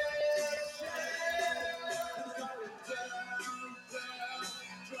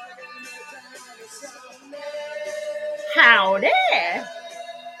 Howdy.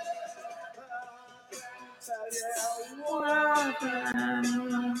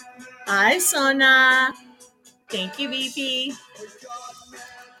 Hi, Sona. Thank you, VP.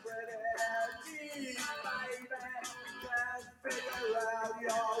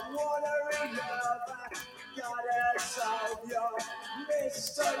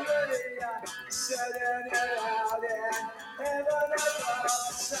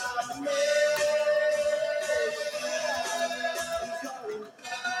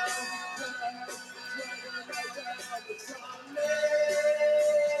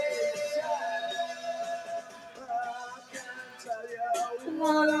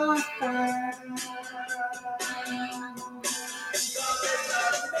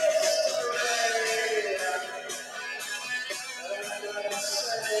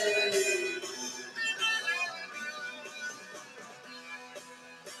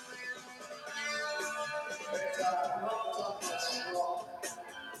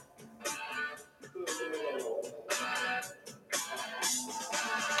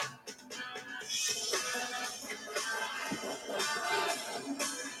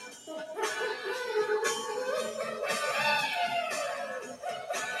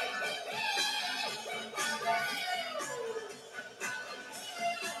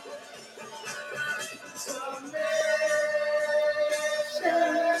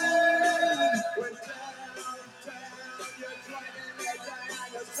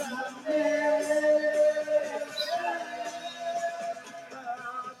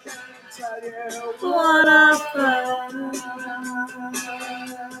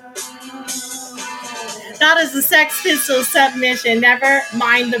 That is the Sex Pistols Submission. Never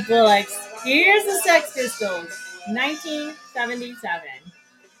mind the bullocks. Here's the Sex Pistols, 1977.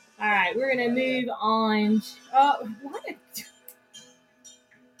 All right, we're going to move on. Oh, what?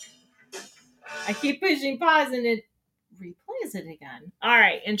 I keep pushing pause and it replays it again. All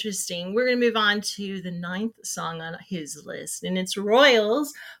right, interesting. We're going to move on to the 9th song on his list, and it's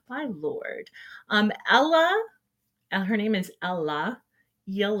Royals by Lord. Ella, her name is Ella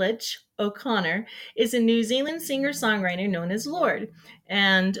Yelich O'Connor is a New Zealand singer-songwriter known as Lord,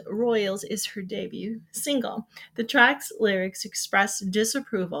 and Royals is her debut single. The track's lyrics express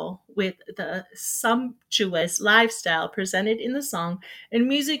disapproval with the sumptuous lifestyle presented in the song, and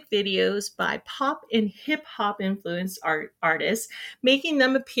music videos by pop and hip hop influenced artists, making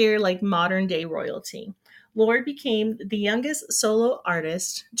them appear like modern day royalty. Lord became the youngest solo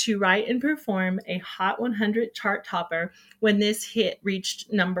artist to write and perform a Hot 100 chart topper when this hit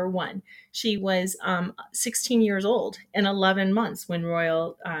reached number one. She was 16 years old and 11 months when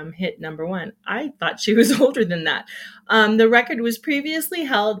Royal hit number one. I thought she was older than that. The record was previously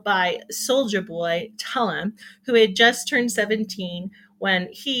held by Soldier Boy Tellum, who had just turned 17 when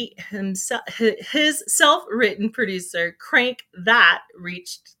his self-written producer Crank That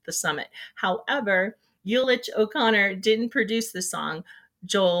reached the summit. However, Yelich O'Connor didn't produce the song.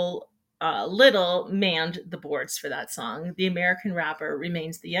 Joel Little manned the boards for that song. The American rapper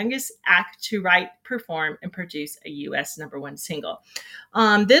remains the youngest act to write, perform, and produce a U.S. number one single.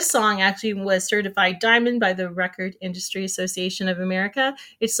 This song actually was certified diamond by the Record Industry Association of America.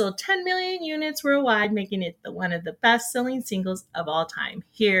 It sold 10 million units worldwide, making it one of the best-selling singles of all time.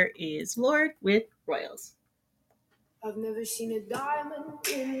 Here is Lord with Royals. I've never seen a diamond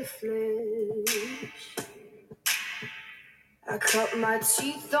in the flesh. I cut my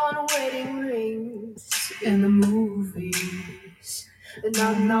teeth on wedding rings in the movies, and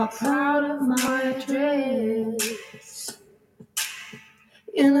I'm not proud of my dress.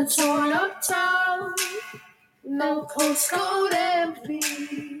 In a torn up town, no postcode empty,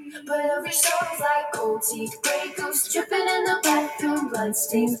 but every song's like gold teeth, gray goose dripping in the bathroom,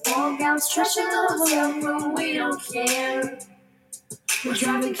 bloodstains, ball gowns, trash in the hotel room. We don't care. We're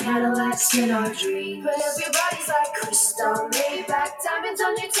driving Cadillacs in our dreams, but everybody's like crystal, Maybach, diamonds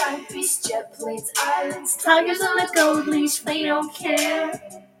on your timepiece, jet planes, islands, tigers on a gold leash. They don't care.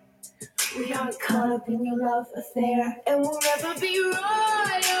 We aren't caught up in your love affair, and we'll never be royal.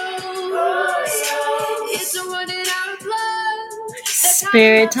 It's a running our blood.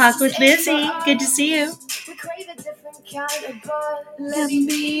 Spirit Talk with Lizzie. Good to see you. We crave a different kind of bud. Let me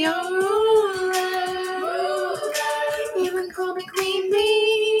be your ruler. You can call me Queen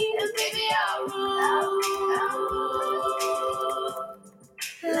Bee, and baby I'll rule.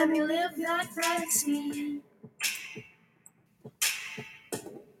 Let me live that fantasy.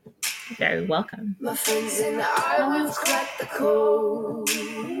 Very welcome. My friends and I, we've cracked the code.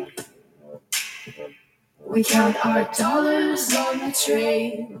 We count our dollars on the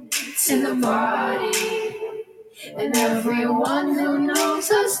train to the party, and everyone who knows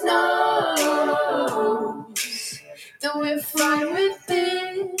us knows that we're fine with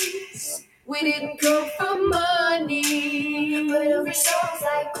this. We didn't go for money, but every song's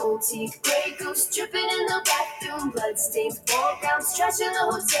like gold teeth, gray goose dripping in the bathroom, bloodstains, ball gowns, trash in the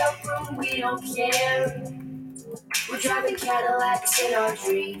hotel room. We don't care. We're driving Cadillacs in our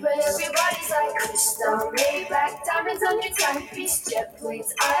dreams, but everybody's like crystal, Maybach, diamonds on your timepiece, jet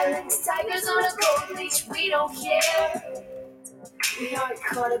planes, islands, tigers on a gold leash. We don't care. We aren't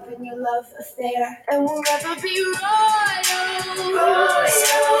caught up in your love affair, and we'll never be royal.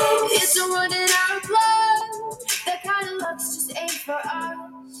 It's a run in our blood. That kind of luck's just ain't for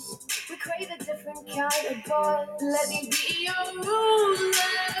us. We crave a different kind of bud. Let me be your ruler.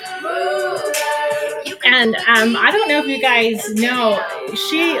 And I don't know if you guys know,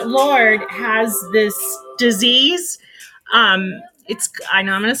 Lord has this disease. I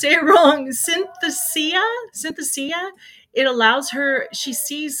know I'm going to say it wrong. Synthesia. It allows her. She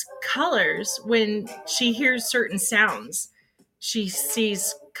sees colors when she hears certain sounds. She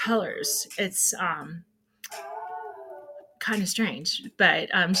sees colors. It's kind of strange, but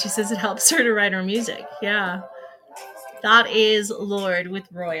she says it helps her to write her music. Yeah, that is Lord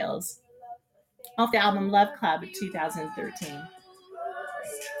with Royals, off the album Love Club 2013. All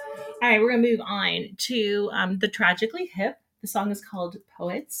right, we're going to move on to the Tragically Hip. The song is called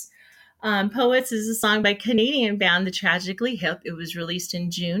Poets. Poets is a song by Canadian band The Tragically Hip. It was released in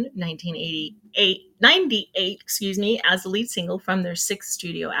June 1998, as the lead single from their sixth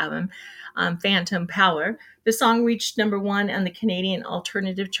studio album, Phantom Power. The song reached number one on the Canadian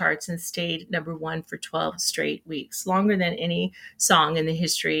alternative charts and stayed number one for 12 straight weeks, longer than any song in the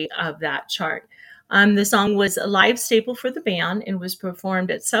history of that chart. The song was a live staple for the band and was performed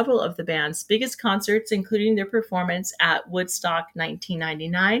at several of the band's biggest concerts, including their performance at Woodstock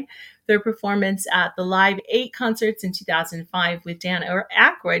 1999, their performance at the Live 8 concerts in 2005 with Dan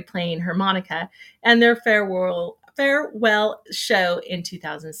Aykroyd playing harmonica, and their farewell show in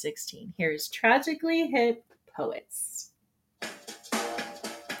 2016. Here's Tragically Hip Poets.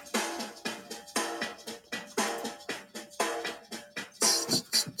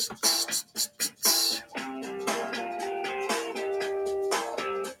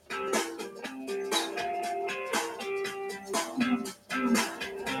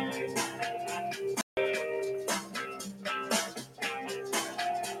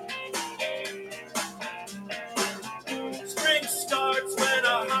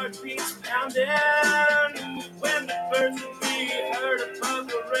 heartbeats pounding. When the birds will be heard above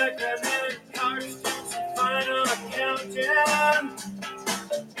the reckoning, cars do some final counting.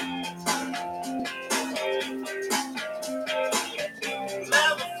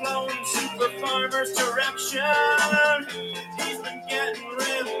 Lava flowing super farmer's direction. He's been getting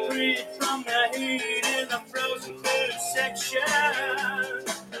real free from the heat in the frozen food section.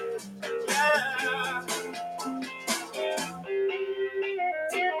 Yeah.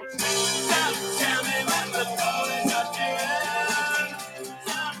 Don't tell me what the boys are doing.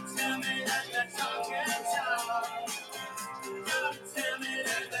 Don't tell me that they're talking talk. Don't tell me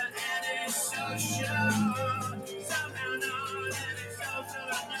that they're antisocial. Somehow not antisocial,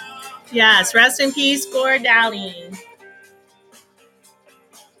 no. Yes, rest in peace, Gord Dowling.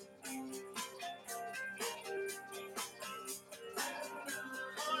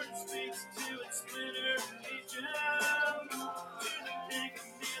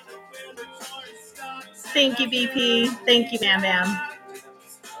 Thank you, BP. Thank you, Bam Bam.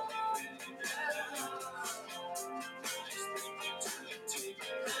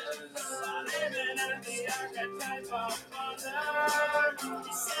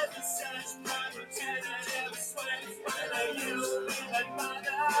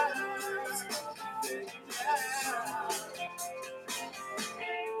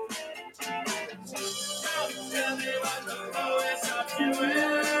 Tell me what the poets are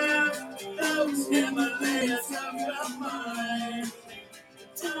doing. Those Himalayas of your mind.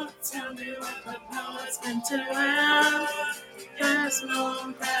 Don't tell me what the poet's been doing. There's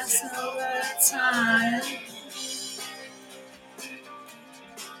no rest over time.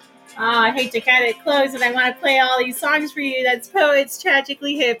 I hate to kind of close, and I want to play all these songs for you. That's Poets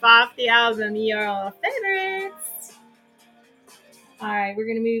Tragically Hip off the album Your All Favorites. All right, we're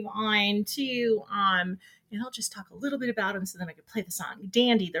going to move on to, and I'll just talk a little bit about him so then I can play the song.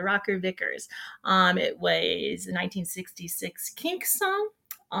 Dandy, the Rocker Vickers. It was a 1966 Kinks song,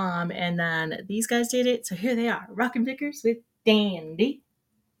 and then these guys did it. So here they are, Rockin' Vickers with Dandy.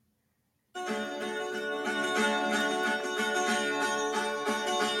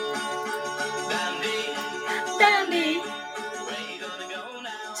 Dandy. Where you gonna go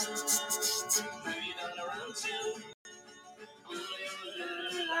now? Who you gonna run to?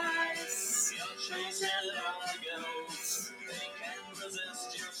 You're chasing all the girls. They can't resist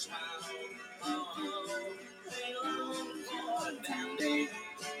your smile. Oh, they long for Dandy.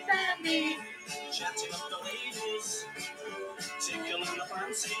 Dandy. Chatting up the ladies. Tickling the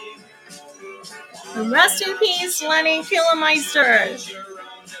fancy. Rest in peace, Lenny Killemeister.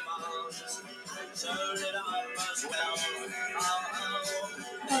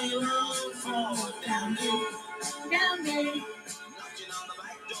 Dandy. Dandy. Knocking on the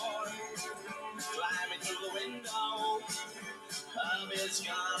back door, climbing through the window. Hubby's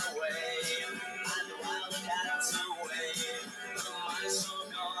gone away, and the wildcats away. The mice are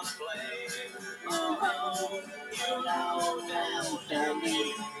gonna play. Oh, you know them, Dandy,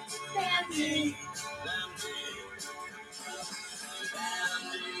 Dandy, Dandy,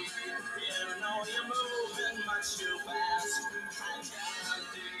 Dandy. You know you're moving much too fast, and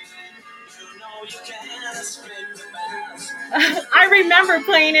Dandy. You know you can't escape the past. I remember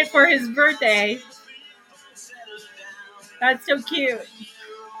playing it for his birthday. That's so cute.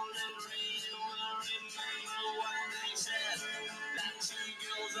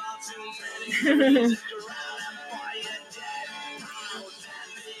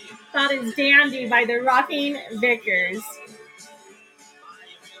 That is Dandy by the Rocking Vickers.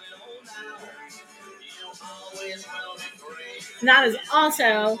 And that is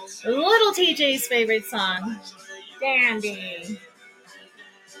also Little TJ's favorite song, Dandy.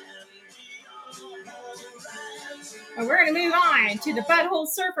 And we're going to move on to the Butthole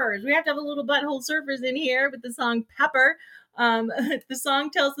Surfers. We have to have a little Butthole Surfers in here with the song Pepper. The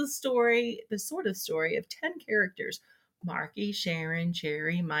song tells the sort of story of 10 characters. Marky, Sharon,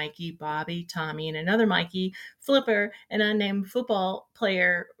 Jerry, Mikey, Bobby, Tommy, and another Mikey, Flipper, an unnamed football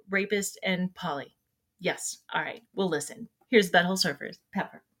player, rapist, and Polly. Yes. All right. We'll listen. Here's Butthole Surfers,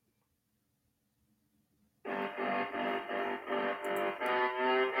 Pepper.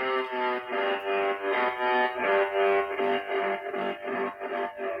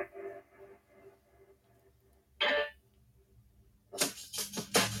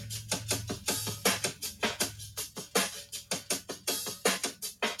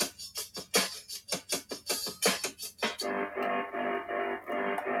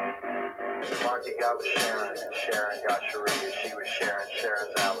 Marky got with Sharon, and Sharon got Sharia. She was sharing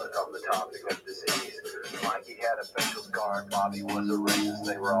Sharon's outlook on the topic of disease. Mikey had a facial scar, and Bobby was a racist.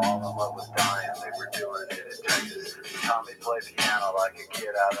 They were all in love with dying. They were doing it in Texas. Tommy played piano like a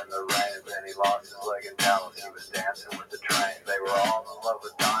kid out in the rain. Then he lost his leg in Dallas. He was dancing with the train. They were all in love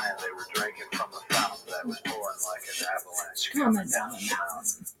with dying. They were drinking from a fountain that was pouring like an avalanche Coming down the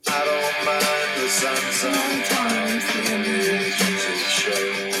mountain. I don't mind the sun sometimes. The images it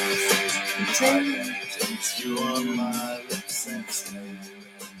shows. Takes you on my lips and stay in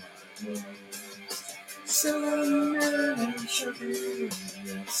my clothes. Cinnamon and sugar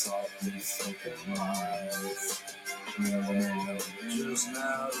and softly spoken lies. Never know just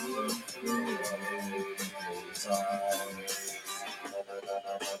how to look through other people's eyes.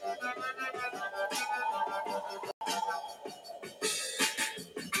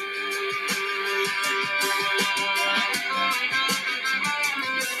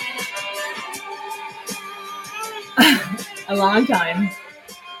 A long time.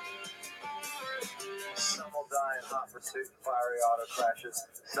 Some will die in hot pursuit, fiery auto crashes.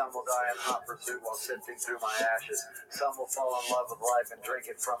 Some will die in hot pursuit while sifting through my ashes. Some will fall in love with life and drink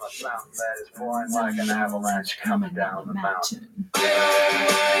it from a fountain that is pouring like an avalanche coming down the mountain. I don't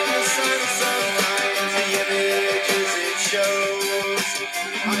mind the sun sometimes, the images it shows.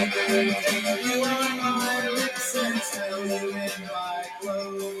 I can take you on my lips and tell you in my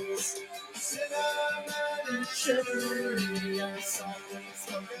clothes. Cinnamon and sugar and softly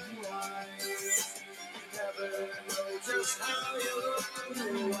spoken lies. Never know just how you look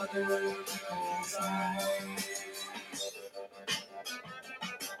through other people's eyes.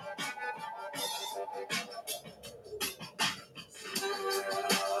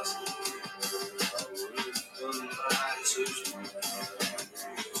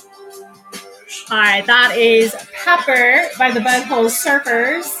 All right, that is Pepper by the Butthole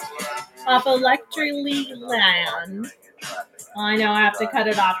Surfers off Electrically Land. I know I have to cut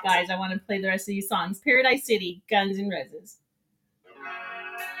it off, guys. I want to play the rest of these songs. Paradise City, Guns N' Roses.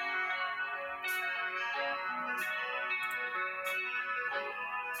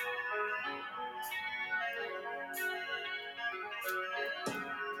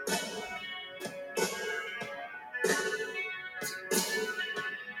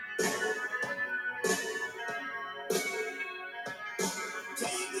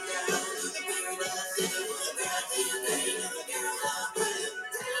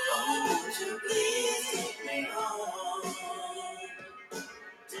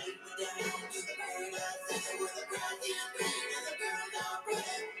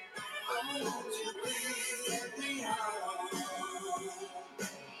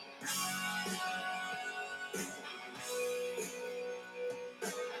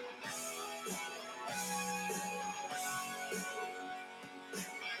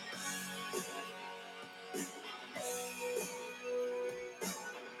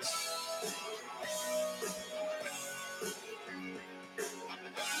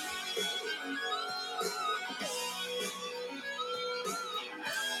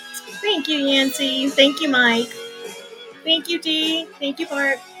 Thank you, Yancy. Thank you, Mike. Thank you, Dee. Thank you,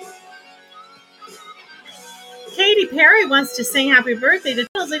 Bart. Katy Perry wants to sing Happy Birthday to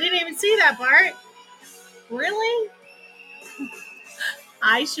Tuddles. I didn't even see that, Bart. Really?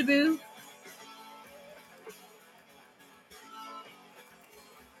 Hi, Shabu.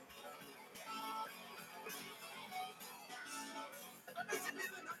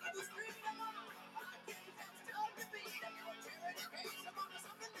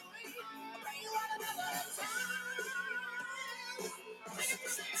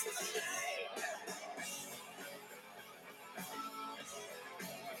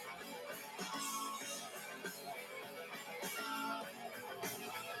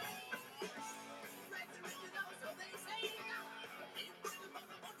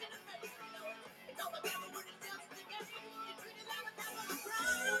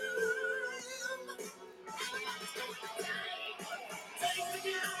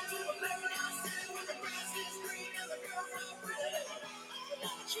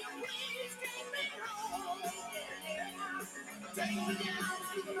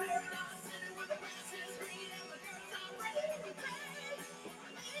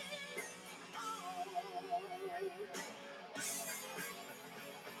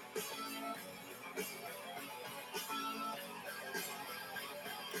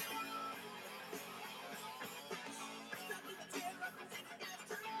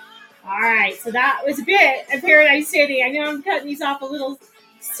 All right, so that was a bit of Paradise City. I know I'm cutting these off a little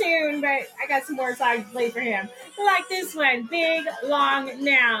soon, but I got some more songs to play for him. Like this one, Big Long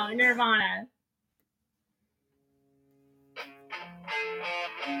Now, Nirvana.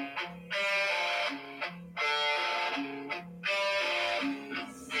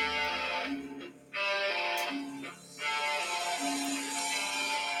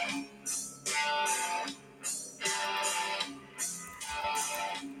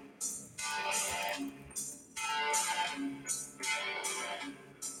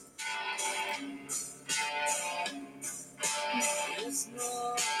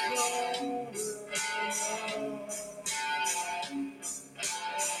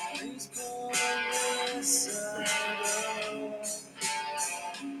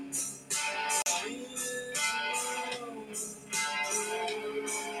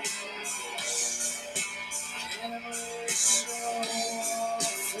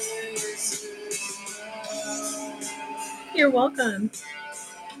 you're welcome.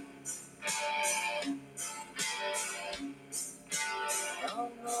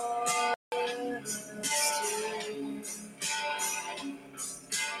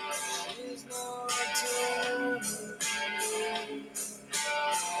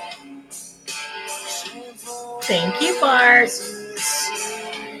 Thank you, Bart.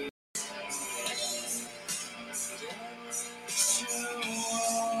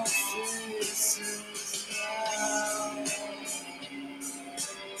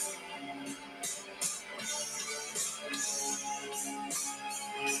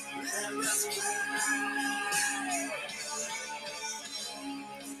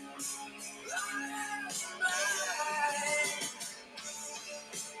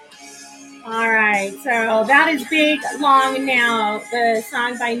 All right, so that is Big Long Now, the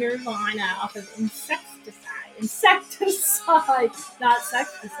song by Nirvana off of Insecticide, not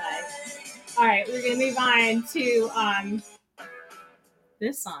Sexticide. All right, we're going to move on to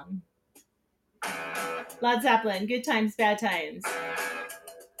this song. Led Zeppelin, Good Times, Bad Times.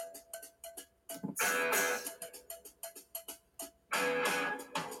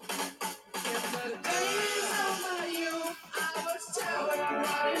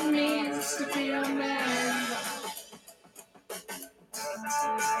 It means to be a man.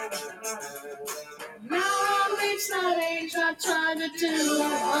 Now I reach that age, I try to do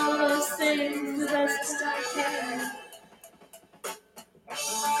all those things the best I can.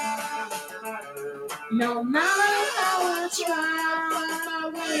 No matter how I try, my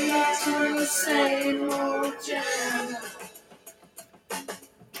way to the same old jam.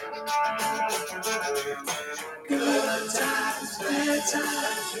 Good times, bad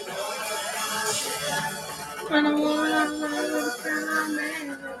times. When I wanna love, then I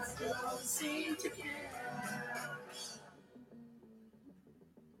never still seem to care.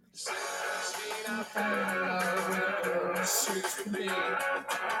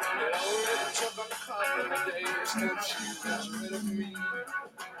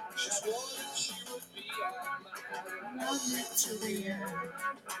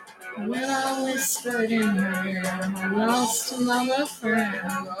 When I whispered in her ear, I lost another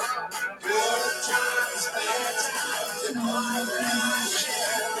friend.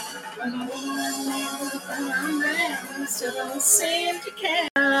 Still don't seem to care.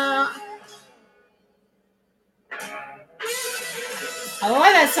 I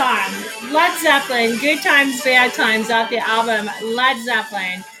love that song. Led Zeppelin, Good Times, Bad Times, off the album Led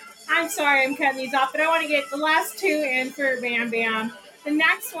Zeppelin. I'm sorry I'm cutting these off, but I want to get the last two in for Bam Bam. The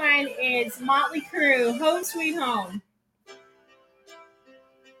next one is Motley Crue, Home Sweet Home.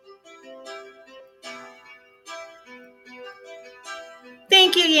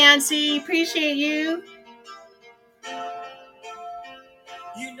 Thank you, Yancy. Appreciate you.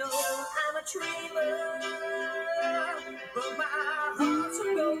 You know I'm a dreamer, but my heart's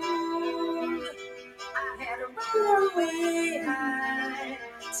a gold. I had to run away high,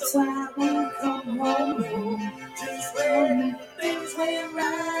 so I won't come home. Just when things went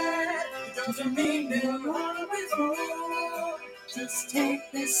right, doesn't mean they'll always hold. Just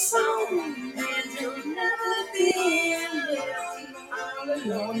take this song and you'll never be all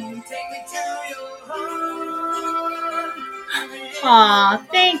alone. Take me to your heart. Aw,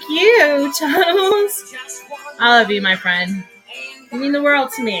 thank you, Tuddles. I love you, my friend. You mean the world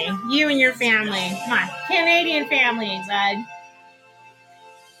to me. You and your family. My Canadian family, bud.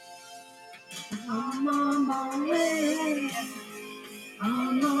 I'm on my way.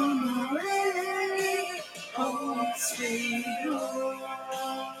 I'm on my way. Oh, sweet home.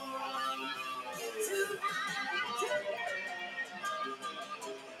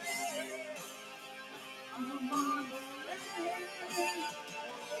 I'm on my way.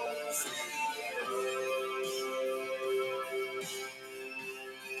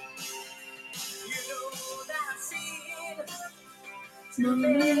 No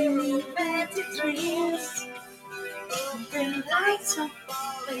many fancy dreams, open lights are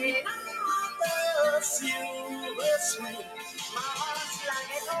falling on the silver screen. My heart's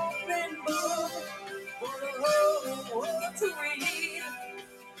like an open book for the whole world to read.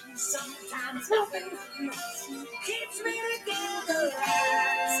 Sometimes nothing keeps me together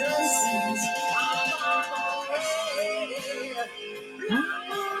as the seas. I'm on my way.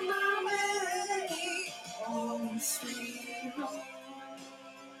 I'm on my way. Oh, sweet home.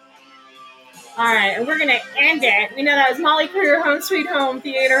 All right, and we're going to end it. We know that was Motley Crue, Home Sweet Home,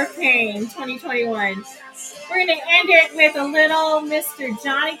 Theater of Pain, 2021. We're going to end it with a little Mr.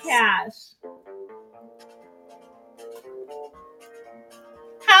 Johnny Cash.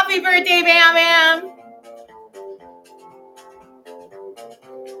 Happy birthday, Bam Bam!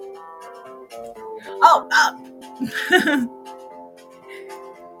 Oh, I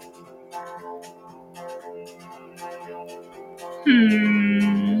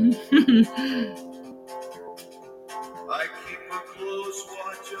keep a close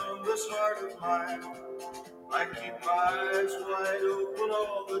watch on this heart of mine. I keep my eyes wide open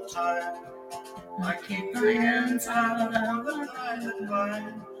all the time. I keep the hands out on the dotted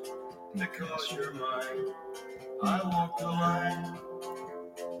line. Because you're mine, I walk the line.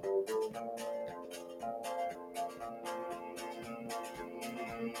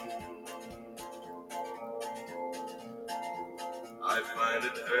 I find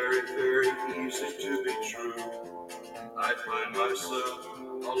it very, very easy to be true. I find myself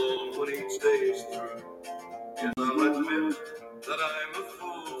alone when each day is through. Yes, I'll admit that I'm a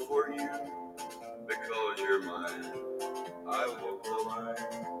fool for you. Because you're mine, I walk the line.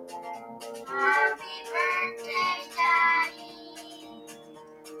 Happy birthday, Daddy.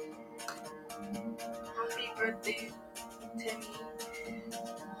 Happy birthday, Timmy.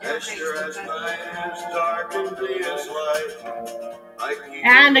 As sure as night is dark and day is light,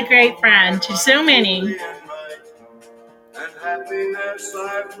 And a great friend to so many.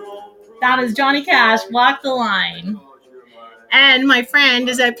 That is Johnny Cash, Walk the Line. And my friend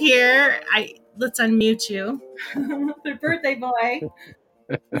is up here. Let's unmute you. The birthday boy.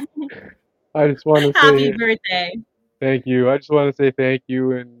 I just want to Happy say birthday. thank you. I just want to say thank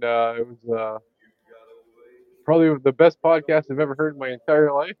you. And it was probably the best podcast I've ever heard in my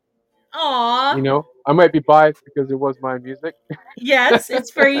entire life. Aw. You know, I might be biased because it was my music. Yes, it's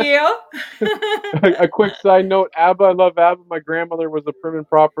for you. A quick side note, ABBA, I love ABBA. My grandmother was a prim and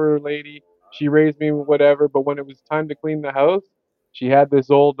proper lady. She raised me with whatever, but when it was time to clean the house, she had this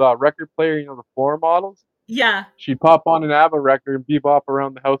old record player, you know, the floor models. Yeah. She'd pop on an ABBA record and bebop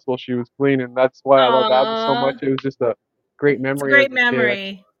around the house while she was cleaning. That's why I love ABBA so much. It was just a great It's a memory as great a kid. I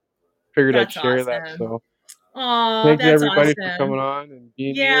memory. figured I'd That's share that. awesome. So Aw, thank you that's everybody for awesome. coming on and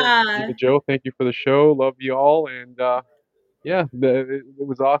being here. Yeah. And Eva Joe, thank you for the show. Love you all. And yeah, it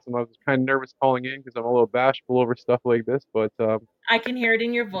was awesome. I was kind of nervous calling in because I'm a little bashful over stuff like this, but I can hear it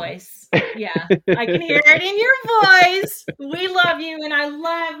in your voice. Yeah, I can hear it in your voice. We love you, and I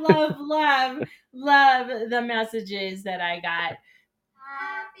love the messages that I got.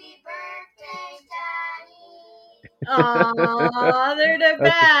 Happy birthday, Daddy. Aw, they're the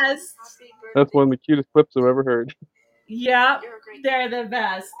best. That's one of the cutest clips I've ever heard. Yep, they're the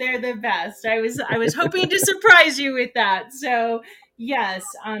best. They're the best. I was hoping to surprise you with that. So yes,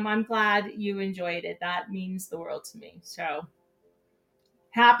 I'm glad you enjoyed it. That means the world to me. So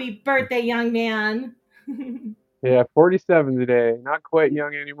happy birthday, young man. Yeah, 47 today. Not quite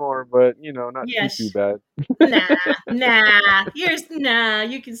young anymore, but you know, not Yes. too bad. Nah.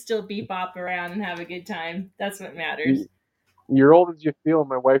 You can still bebop around and have a good time. That's what matters. You're old as you feel.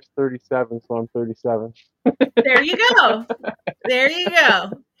 My wife's 37, so I'm 37. There you go. There you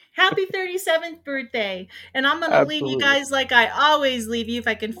go. Happy 37th birthday. And I'm going to leave you guys like I always leave you if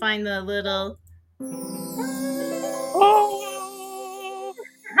I can find the little. Oh!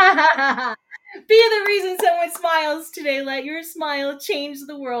 Be the reason someone smiles today. Let your smile change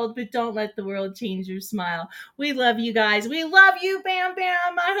the world, but don't let the world change your smile. We love you guys. We love you, Bam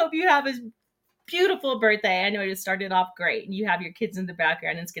Bam. I hope you have a beautiful birthday. I know it started off great, and you have your kids in the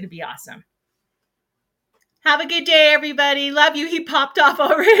background, and it's going to be awesome. Have a good day, everybody. Love you. He popped off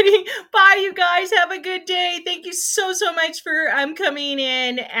already. Bye, you guys. Have a good day. Thank you so much for coming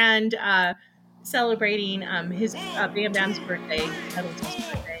in and celebrating his Bam Bam's birthday, Tuddles'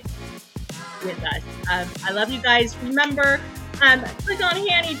 birthday with us. I love you guys. Remember, click on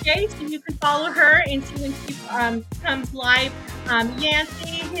Hanny J so you can follow her and see when she comes live.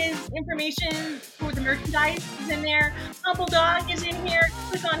 Yancey, his information for the merchandise is in there. Humble Dog is in here.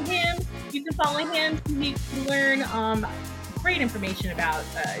 Click on him. You can follow him so you can learn great information about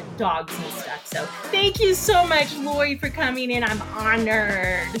dogs and stuff. So thank you so much, Lori, for coming in. I'm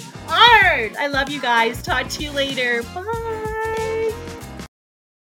honored. I love you guys. Talk to you later. Bye.